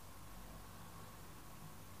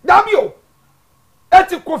dabio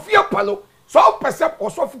eti Kofi Apalo so pese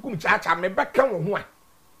osofu KUMCHACHA me beka wo ho a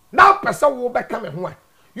na pese wo beka me ho a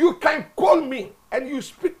you can call me and you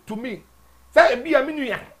speak to me say e bia menu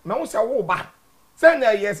ya me wo se wo ba say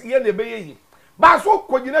na yes ye na be yi ba so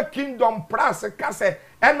kogina kingdom price kase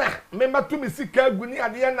ena me matu me sika aguni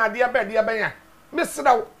ade na ade be ya me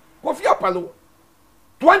sra Kofi Apalo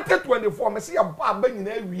 2024 me se ya ba ba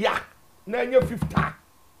nyina awia na anya 50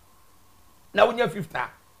 na wonya 50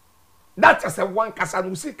 that is a one kasa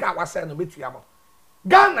no sika wasa no betua mo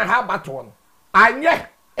Ghana ha bato no anye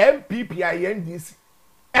MPP INDC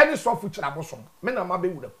any sofu chirabosom me na ma be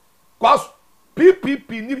wura cause PPP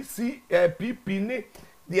ni PP ni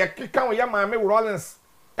de keka wo ya maame Rollins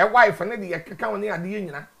e wife ne de keka wo ne ade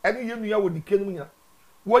nyina ene ye nua wo dike no nyina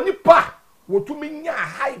woni pa wotumi nya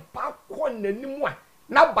high pa kon nanim a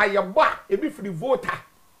na bayeba ebi free voter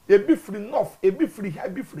ebi free north ebi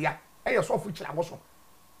free ya eye sofu chirabosom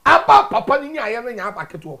aba papa ni nya ya na nya aba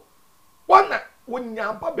keto wona wonya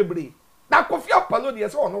aba bebre na Kofi Apalo de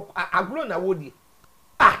se ono agro na wodi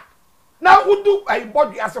na wudu ai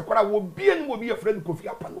body asekora wo bie ni wo bie friend Kofi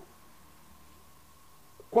Apalo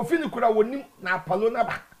Kofi ni kura wonim na Apalo na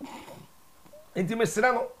ba enti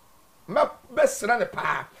mesira no me besira ne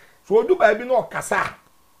pa so odu ba bi no okasa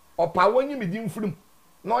opa wonyi medi mfurum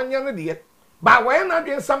na onye ne de ba wo na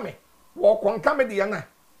dwen same wo konka me de na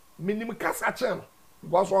minim kasa che no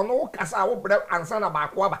because ono kasa wo bre ansa na ba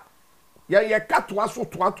ko aba ye katoa so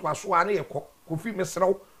toa so ana ye Kofi mesira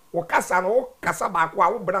wo kasa no kasa ba ko a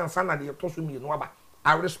wo bre ansa na de to so mi no aba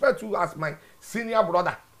I respect you as my senior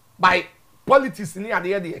brother by politics ni ade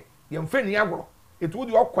ye mfe ni agro it would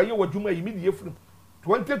your quiet what you may immediately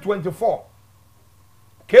 2024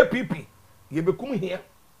 KPP ye be kum here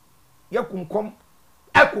ye kum kom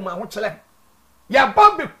akuma ho chele ya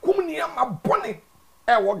ba be kum ne ma bone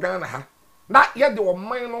e wo Ghana ha na ye de o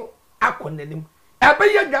man no akonanim e be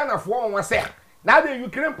ye Ghana fo won say na the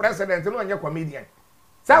Ukraine president no anya comedian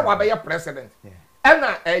say wa be ye president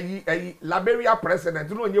ena Liberia president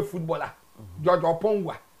no anya footballer George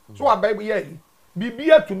Opongwa so wa be ye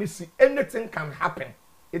bibia to me see anything can happen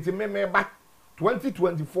it me back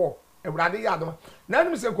 2024 Ebrade Yadoma na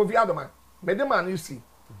nim say Kofi Adoma me de man you see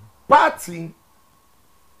party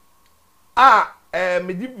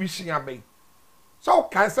me division abai so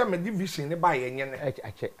can say me division ne ba ye nye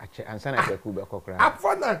ache ansa na ku be kokra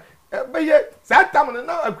afona be ye that time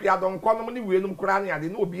na akua don kono ne wienum kura ne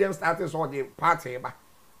ade na obi en start so the party ba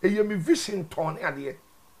eye me vision ton ade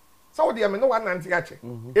so de me no one nanti ache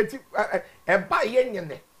eti e ba ye nye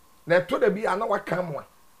ne na to da bi ana waka mo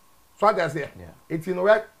so ade say eti no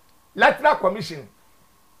electoral commission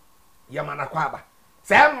yamana kwaba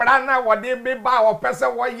say mra na wode be ba o pese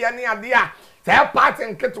wo ye ne ade a say party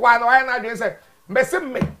nketwa na wo na dwen say me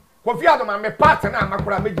Kofi Adoma me party na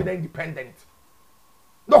makura me gina independent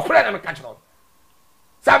no kura na me catch no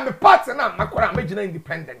say me party na makura me gina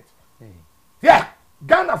independent yeah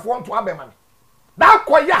Ghana for want to abema me da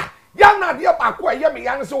koya ya na de ba ko ye me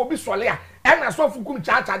yan say obi sole a e na so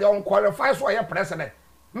KUMCHACHA de on qualify so ye president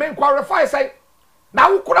me qualify say na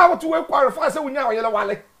wo kura wo to we qualify say wunya oyele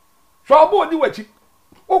wale so obo di wachi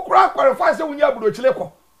wo kura qualify say wunya aburo chile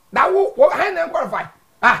ko na wo han na qualify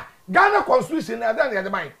Ghana constitution na dan ya de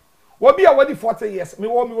man obi a wadi 40 years me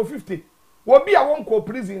wo 50 obi a won ko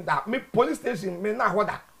prison da me police station me na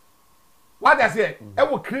hoda what I say e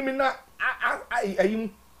wo criminal ayim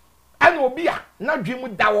and obi a na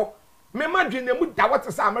dwimu dawo me ma dwine mu dawo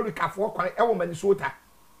te sa America fo kwan e wo Minnesota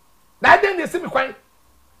na den de simi kwan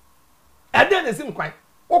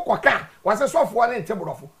o koka wase sofo na nte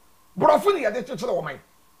borofo ne ya de chechele wo man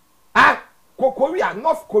Korea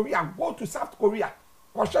North Korea go to South Korea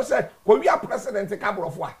Koshe say Korea president ka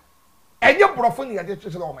borofo a enye borofo ne ya de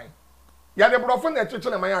chechele wo man ya de borofo na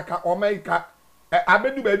chechele man aka o man ka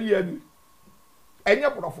abedu ba bi ya du enye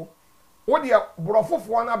borofo wo de borofo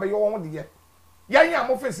fo na be yo wo de ye yan ya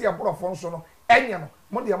mo fesi ya borofo nso no enye no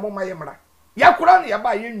mo de mo maye mra ya kura ne ya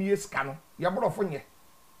ba ye nwie sika no ya borofo nye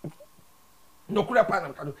no kura pa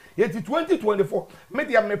na kado yeti 2024 me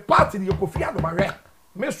de me party de Kofi Adoma re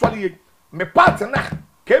me sori ye me party na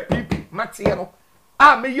KPP matie no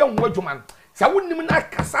me ye nwo adwuma sa wonim na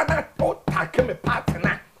kasa na o take me party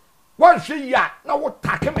na won hwe ya na wo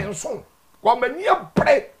take me nso ko mani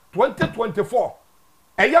bre 2024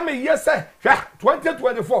 eye me ye se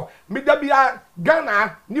 2024 me da bia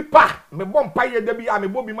Ghana nipa me bompa ye da bia me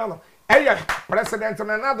bobi ma no eye president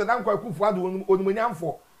na nado dan kwa Akufo Addo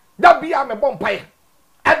onumunyamfo da bia me bompa ye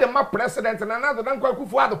ade ma president na nado dan kwa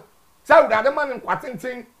Akufo Addo sa urade ma ne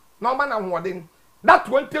kwatenten na o ma na hoden that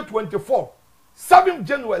 2024 7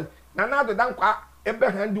 January na nado dan kwa ebe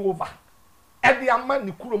hand over ede ama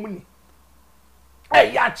ni kurom ni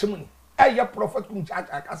ya chim ni ya prophet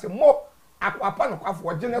KUMCHACHA akase mo akwapa no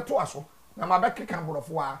kwafo gene to aso na ma be keka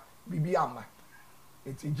borofo a bibi ama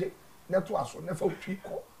etije ne to aso ne fa twi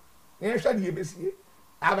ko ne hwa de ebesie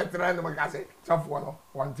abetra ne makase safo no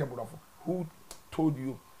wante borofo who told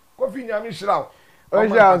you Kofi nyame shiraw o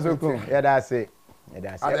ja zoko ya da se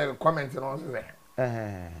ade comment no se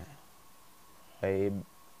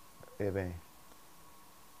ebe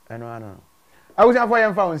ano awusa fo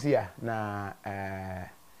yemfa wonsi ya na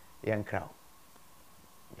yenkraw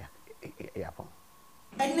ya pon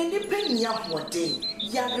enene penya hode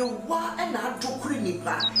yarewa na adokure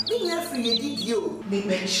nipa nya free didio me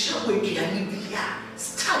be shawe duane bia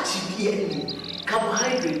start bia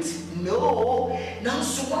carbohydrate no na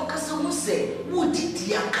so wakasa mo se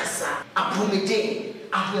wodidi akasa apomede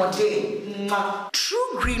ahode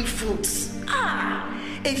true green foods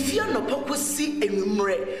if you're not pokosi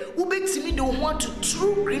enumre ubetimi do want to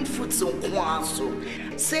true green foods nkwaso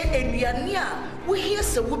say enuane a we hear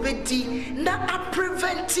say wobedi na a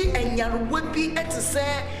preventing enyarewa bi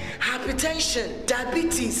say hypertension,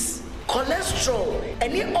 diabetes, cholesterol,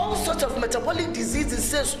 and all sorts of metabolic diseases,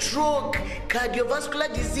 say stroke,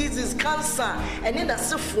 cardiovascular diseases, cancer, and in a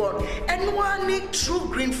for and one need true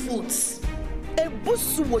green foods. A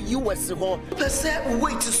busu wo US ho pese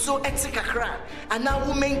wait so etikakra and now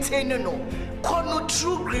we maintain no kono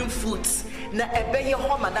true green foods na ebeye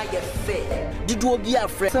homa na ye fe didu obi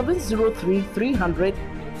afre 703 300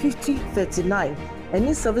 5039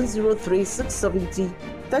 and 703 670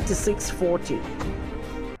 3640.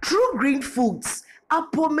 True green foods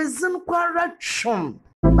apomezin kwara chum.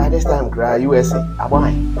 By this time, cry USA.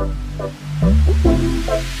 Why?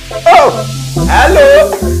 Oh,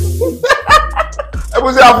 hello.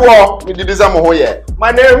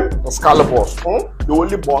 My name is Carla Boss. The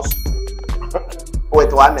only boss.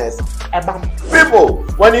 Wait, one is. People,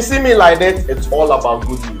 when you see me like that, it's all about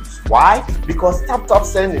good news. Why? Because Tap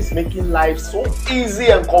Send is making life so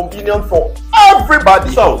easy and convenient for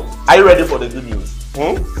everybody. So, are you ready for the good news?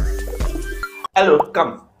 Hello,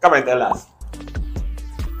 come and tell us.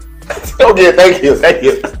 Okay, thank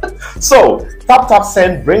you. So, Tap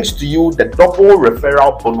Send brings to you the double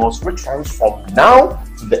referral bonus, which runs from now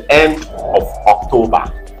to the end of October.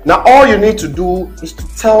 Now, all you need to do is to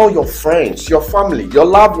tell your friends, your family, your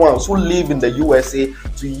loved ones who live in the USA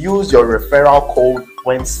to use your referral code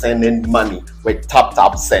when sending money with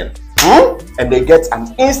Tap Send. And they get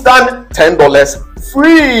an instant $10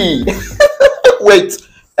 free. Wait,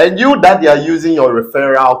 and you that you are using your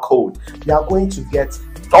referral code, you are going to get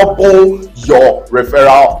double your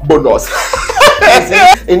referral bonus.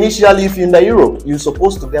 Initially, if you're in Europe, you're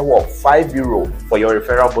supposed to get what, €5 for your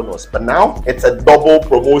referral bonus, but now it's a double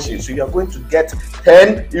promotion, so you're going to get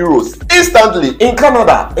 €10 instantly. In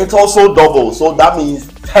Canada, it's also double, so that means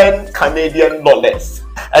 10 Canadian dollars.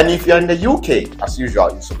 And if you're in the UK, as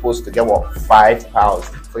usual, you're supposed to get what, £5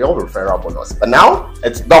 for your referral bonus, but now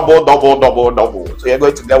it's double. So you're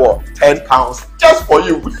going to get what, £10 just for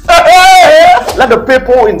you. Let the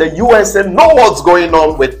people in the USA know what's going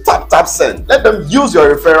on with Tap Send. Let them use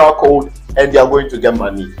your referral code and they are going to get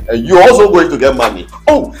money, and you're also going to get money.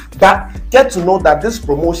 Oh, but get to know that this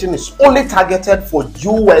promotion is only targeted for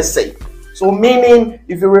USA. So meaning,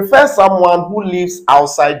 if you refer someone who lives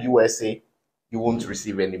outside USA, you won't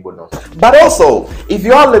receive any bonus. But also, if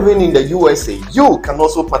you are living in the USA, you can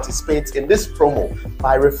also participate in this promo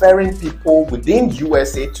by referring people within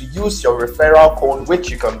USA to use your referral code, which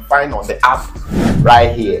you can find on the app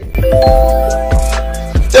right here.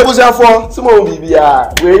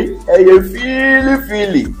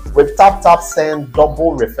 With Tap Send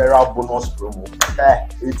double referral bonus promo.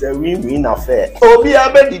 It's a win-win affair.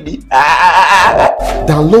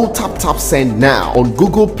 Download Tap Send now on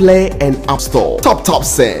Google Play and App Store. Tap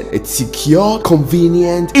Send. It's secure,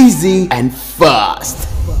 convenient, easy, and fast.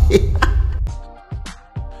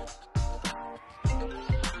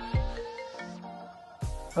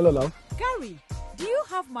 Hello, love. Gary, do you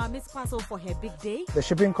have Mommy's parcel for her big day? The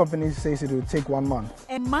shipping company says it will take 1 month.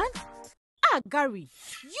 A month? Gary,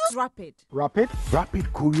 use Rapid. Rapid?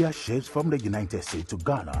 Rapid courier ships from the United States to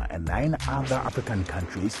Ghana and 9 other African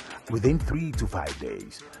countries within 3 to 5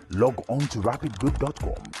 days. Log on to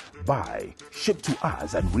rapidgroup.com, buy, ship to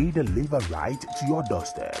us, and we deliver right to your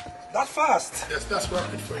doorstep. That fast? Yes, that's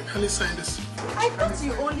Rapid for you. Can you sign this? I thought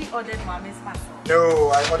you only ordered Mommy's parcel. No,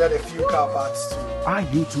 I ordered a few car parts too. Are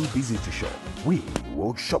you too busy to shop? We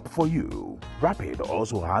will shop for you. Rapid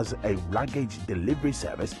also has a luggage delivery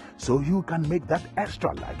service, so you can make that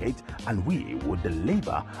extra luggage and we will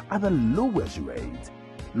deliver at the lowest rate.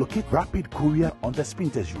 Locate Rapid Courier on the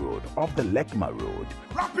Spinters Road off the Lekma Road.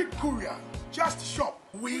 Rapid Courier, just shop,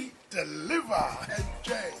 we deliver.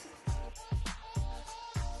 Enjoy.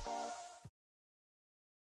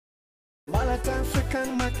 Malata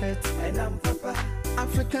African market, and I'm Papa.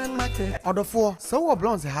 African market. Order for so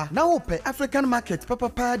blonze ha. Now open African market.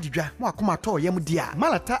 Papa didra. Mo akoma to yem dia.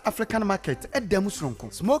 Malata African market. Edem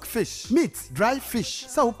sronko. Smoked fish, meat, dry fish.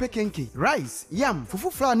 Sao kenke, rice, yam, fufu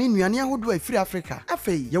flour ni nnuane ahodo afiri Africa.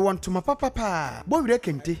 Afei, ye want to ma papa. Bo wire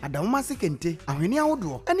kente, adawoma se kente. Ahwene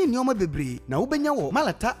ahodo. Ene nneoma bebre. Na wobenya wo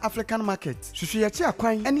Malata African market. Hwehwe ye chi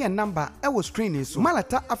akwan ene number e wo screen so.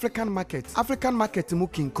 Malata African market. African market mu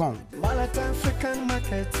King Kong. Malata African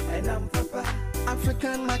market. And I'm Papa.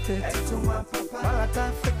 African market. African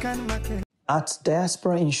market. At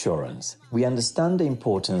Diaspora Insurance, we understand the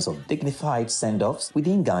importance of dignified send-offs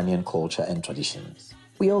within Ghanaian culture and traditions.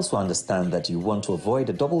 We also understand that you want to avoid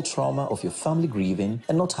the double trauma of your family grieving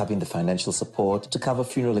and not having the financial support to cover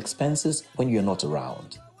funeral expenses when you're not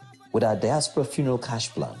around. With our Diaspora Funeral Cash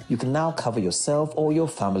Plan, you can now cover yourself or your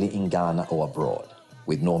family in Ghana or abroad.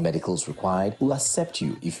 With no medicals required, we'll accept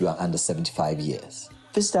you if you are under 75 years.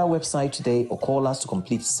 Visit our website today or call us to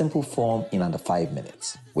complete a simple form in under 5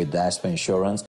 minutes. With Diaspora Insurance,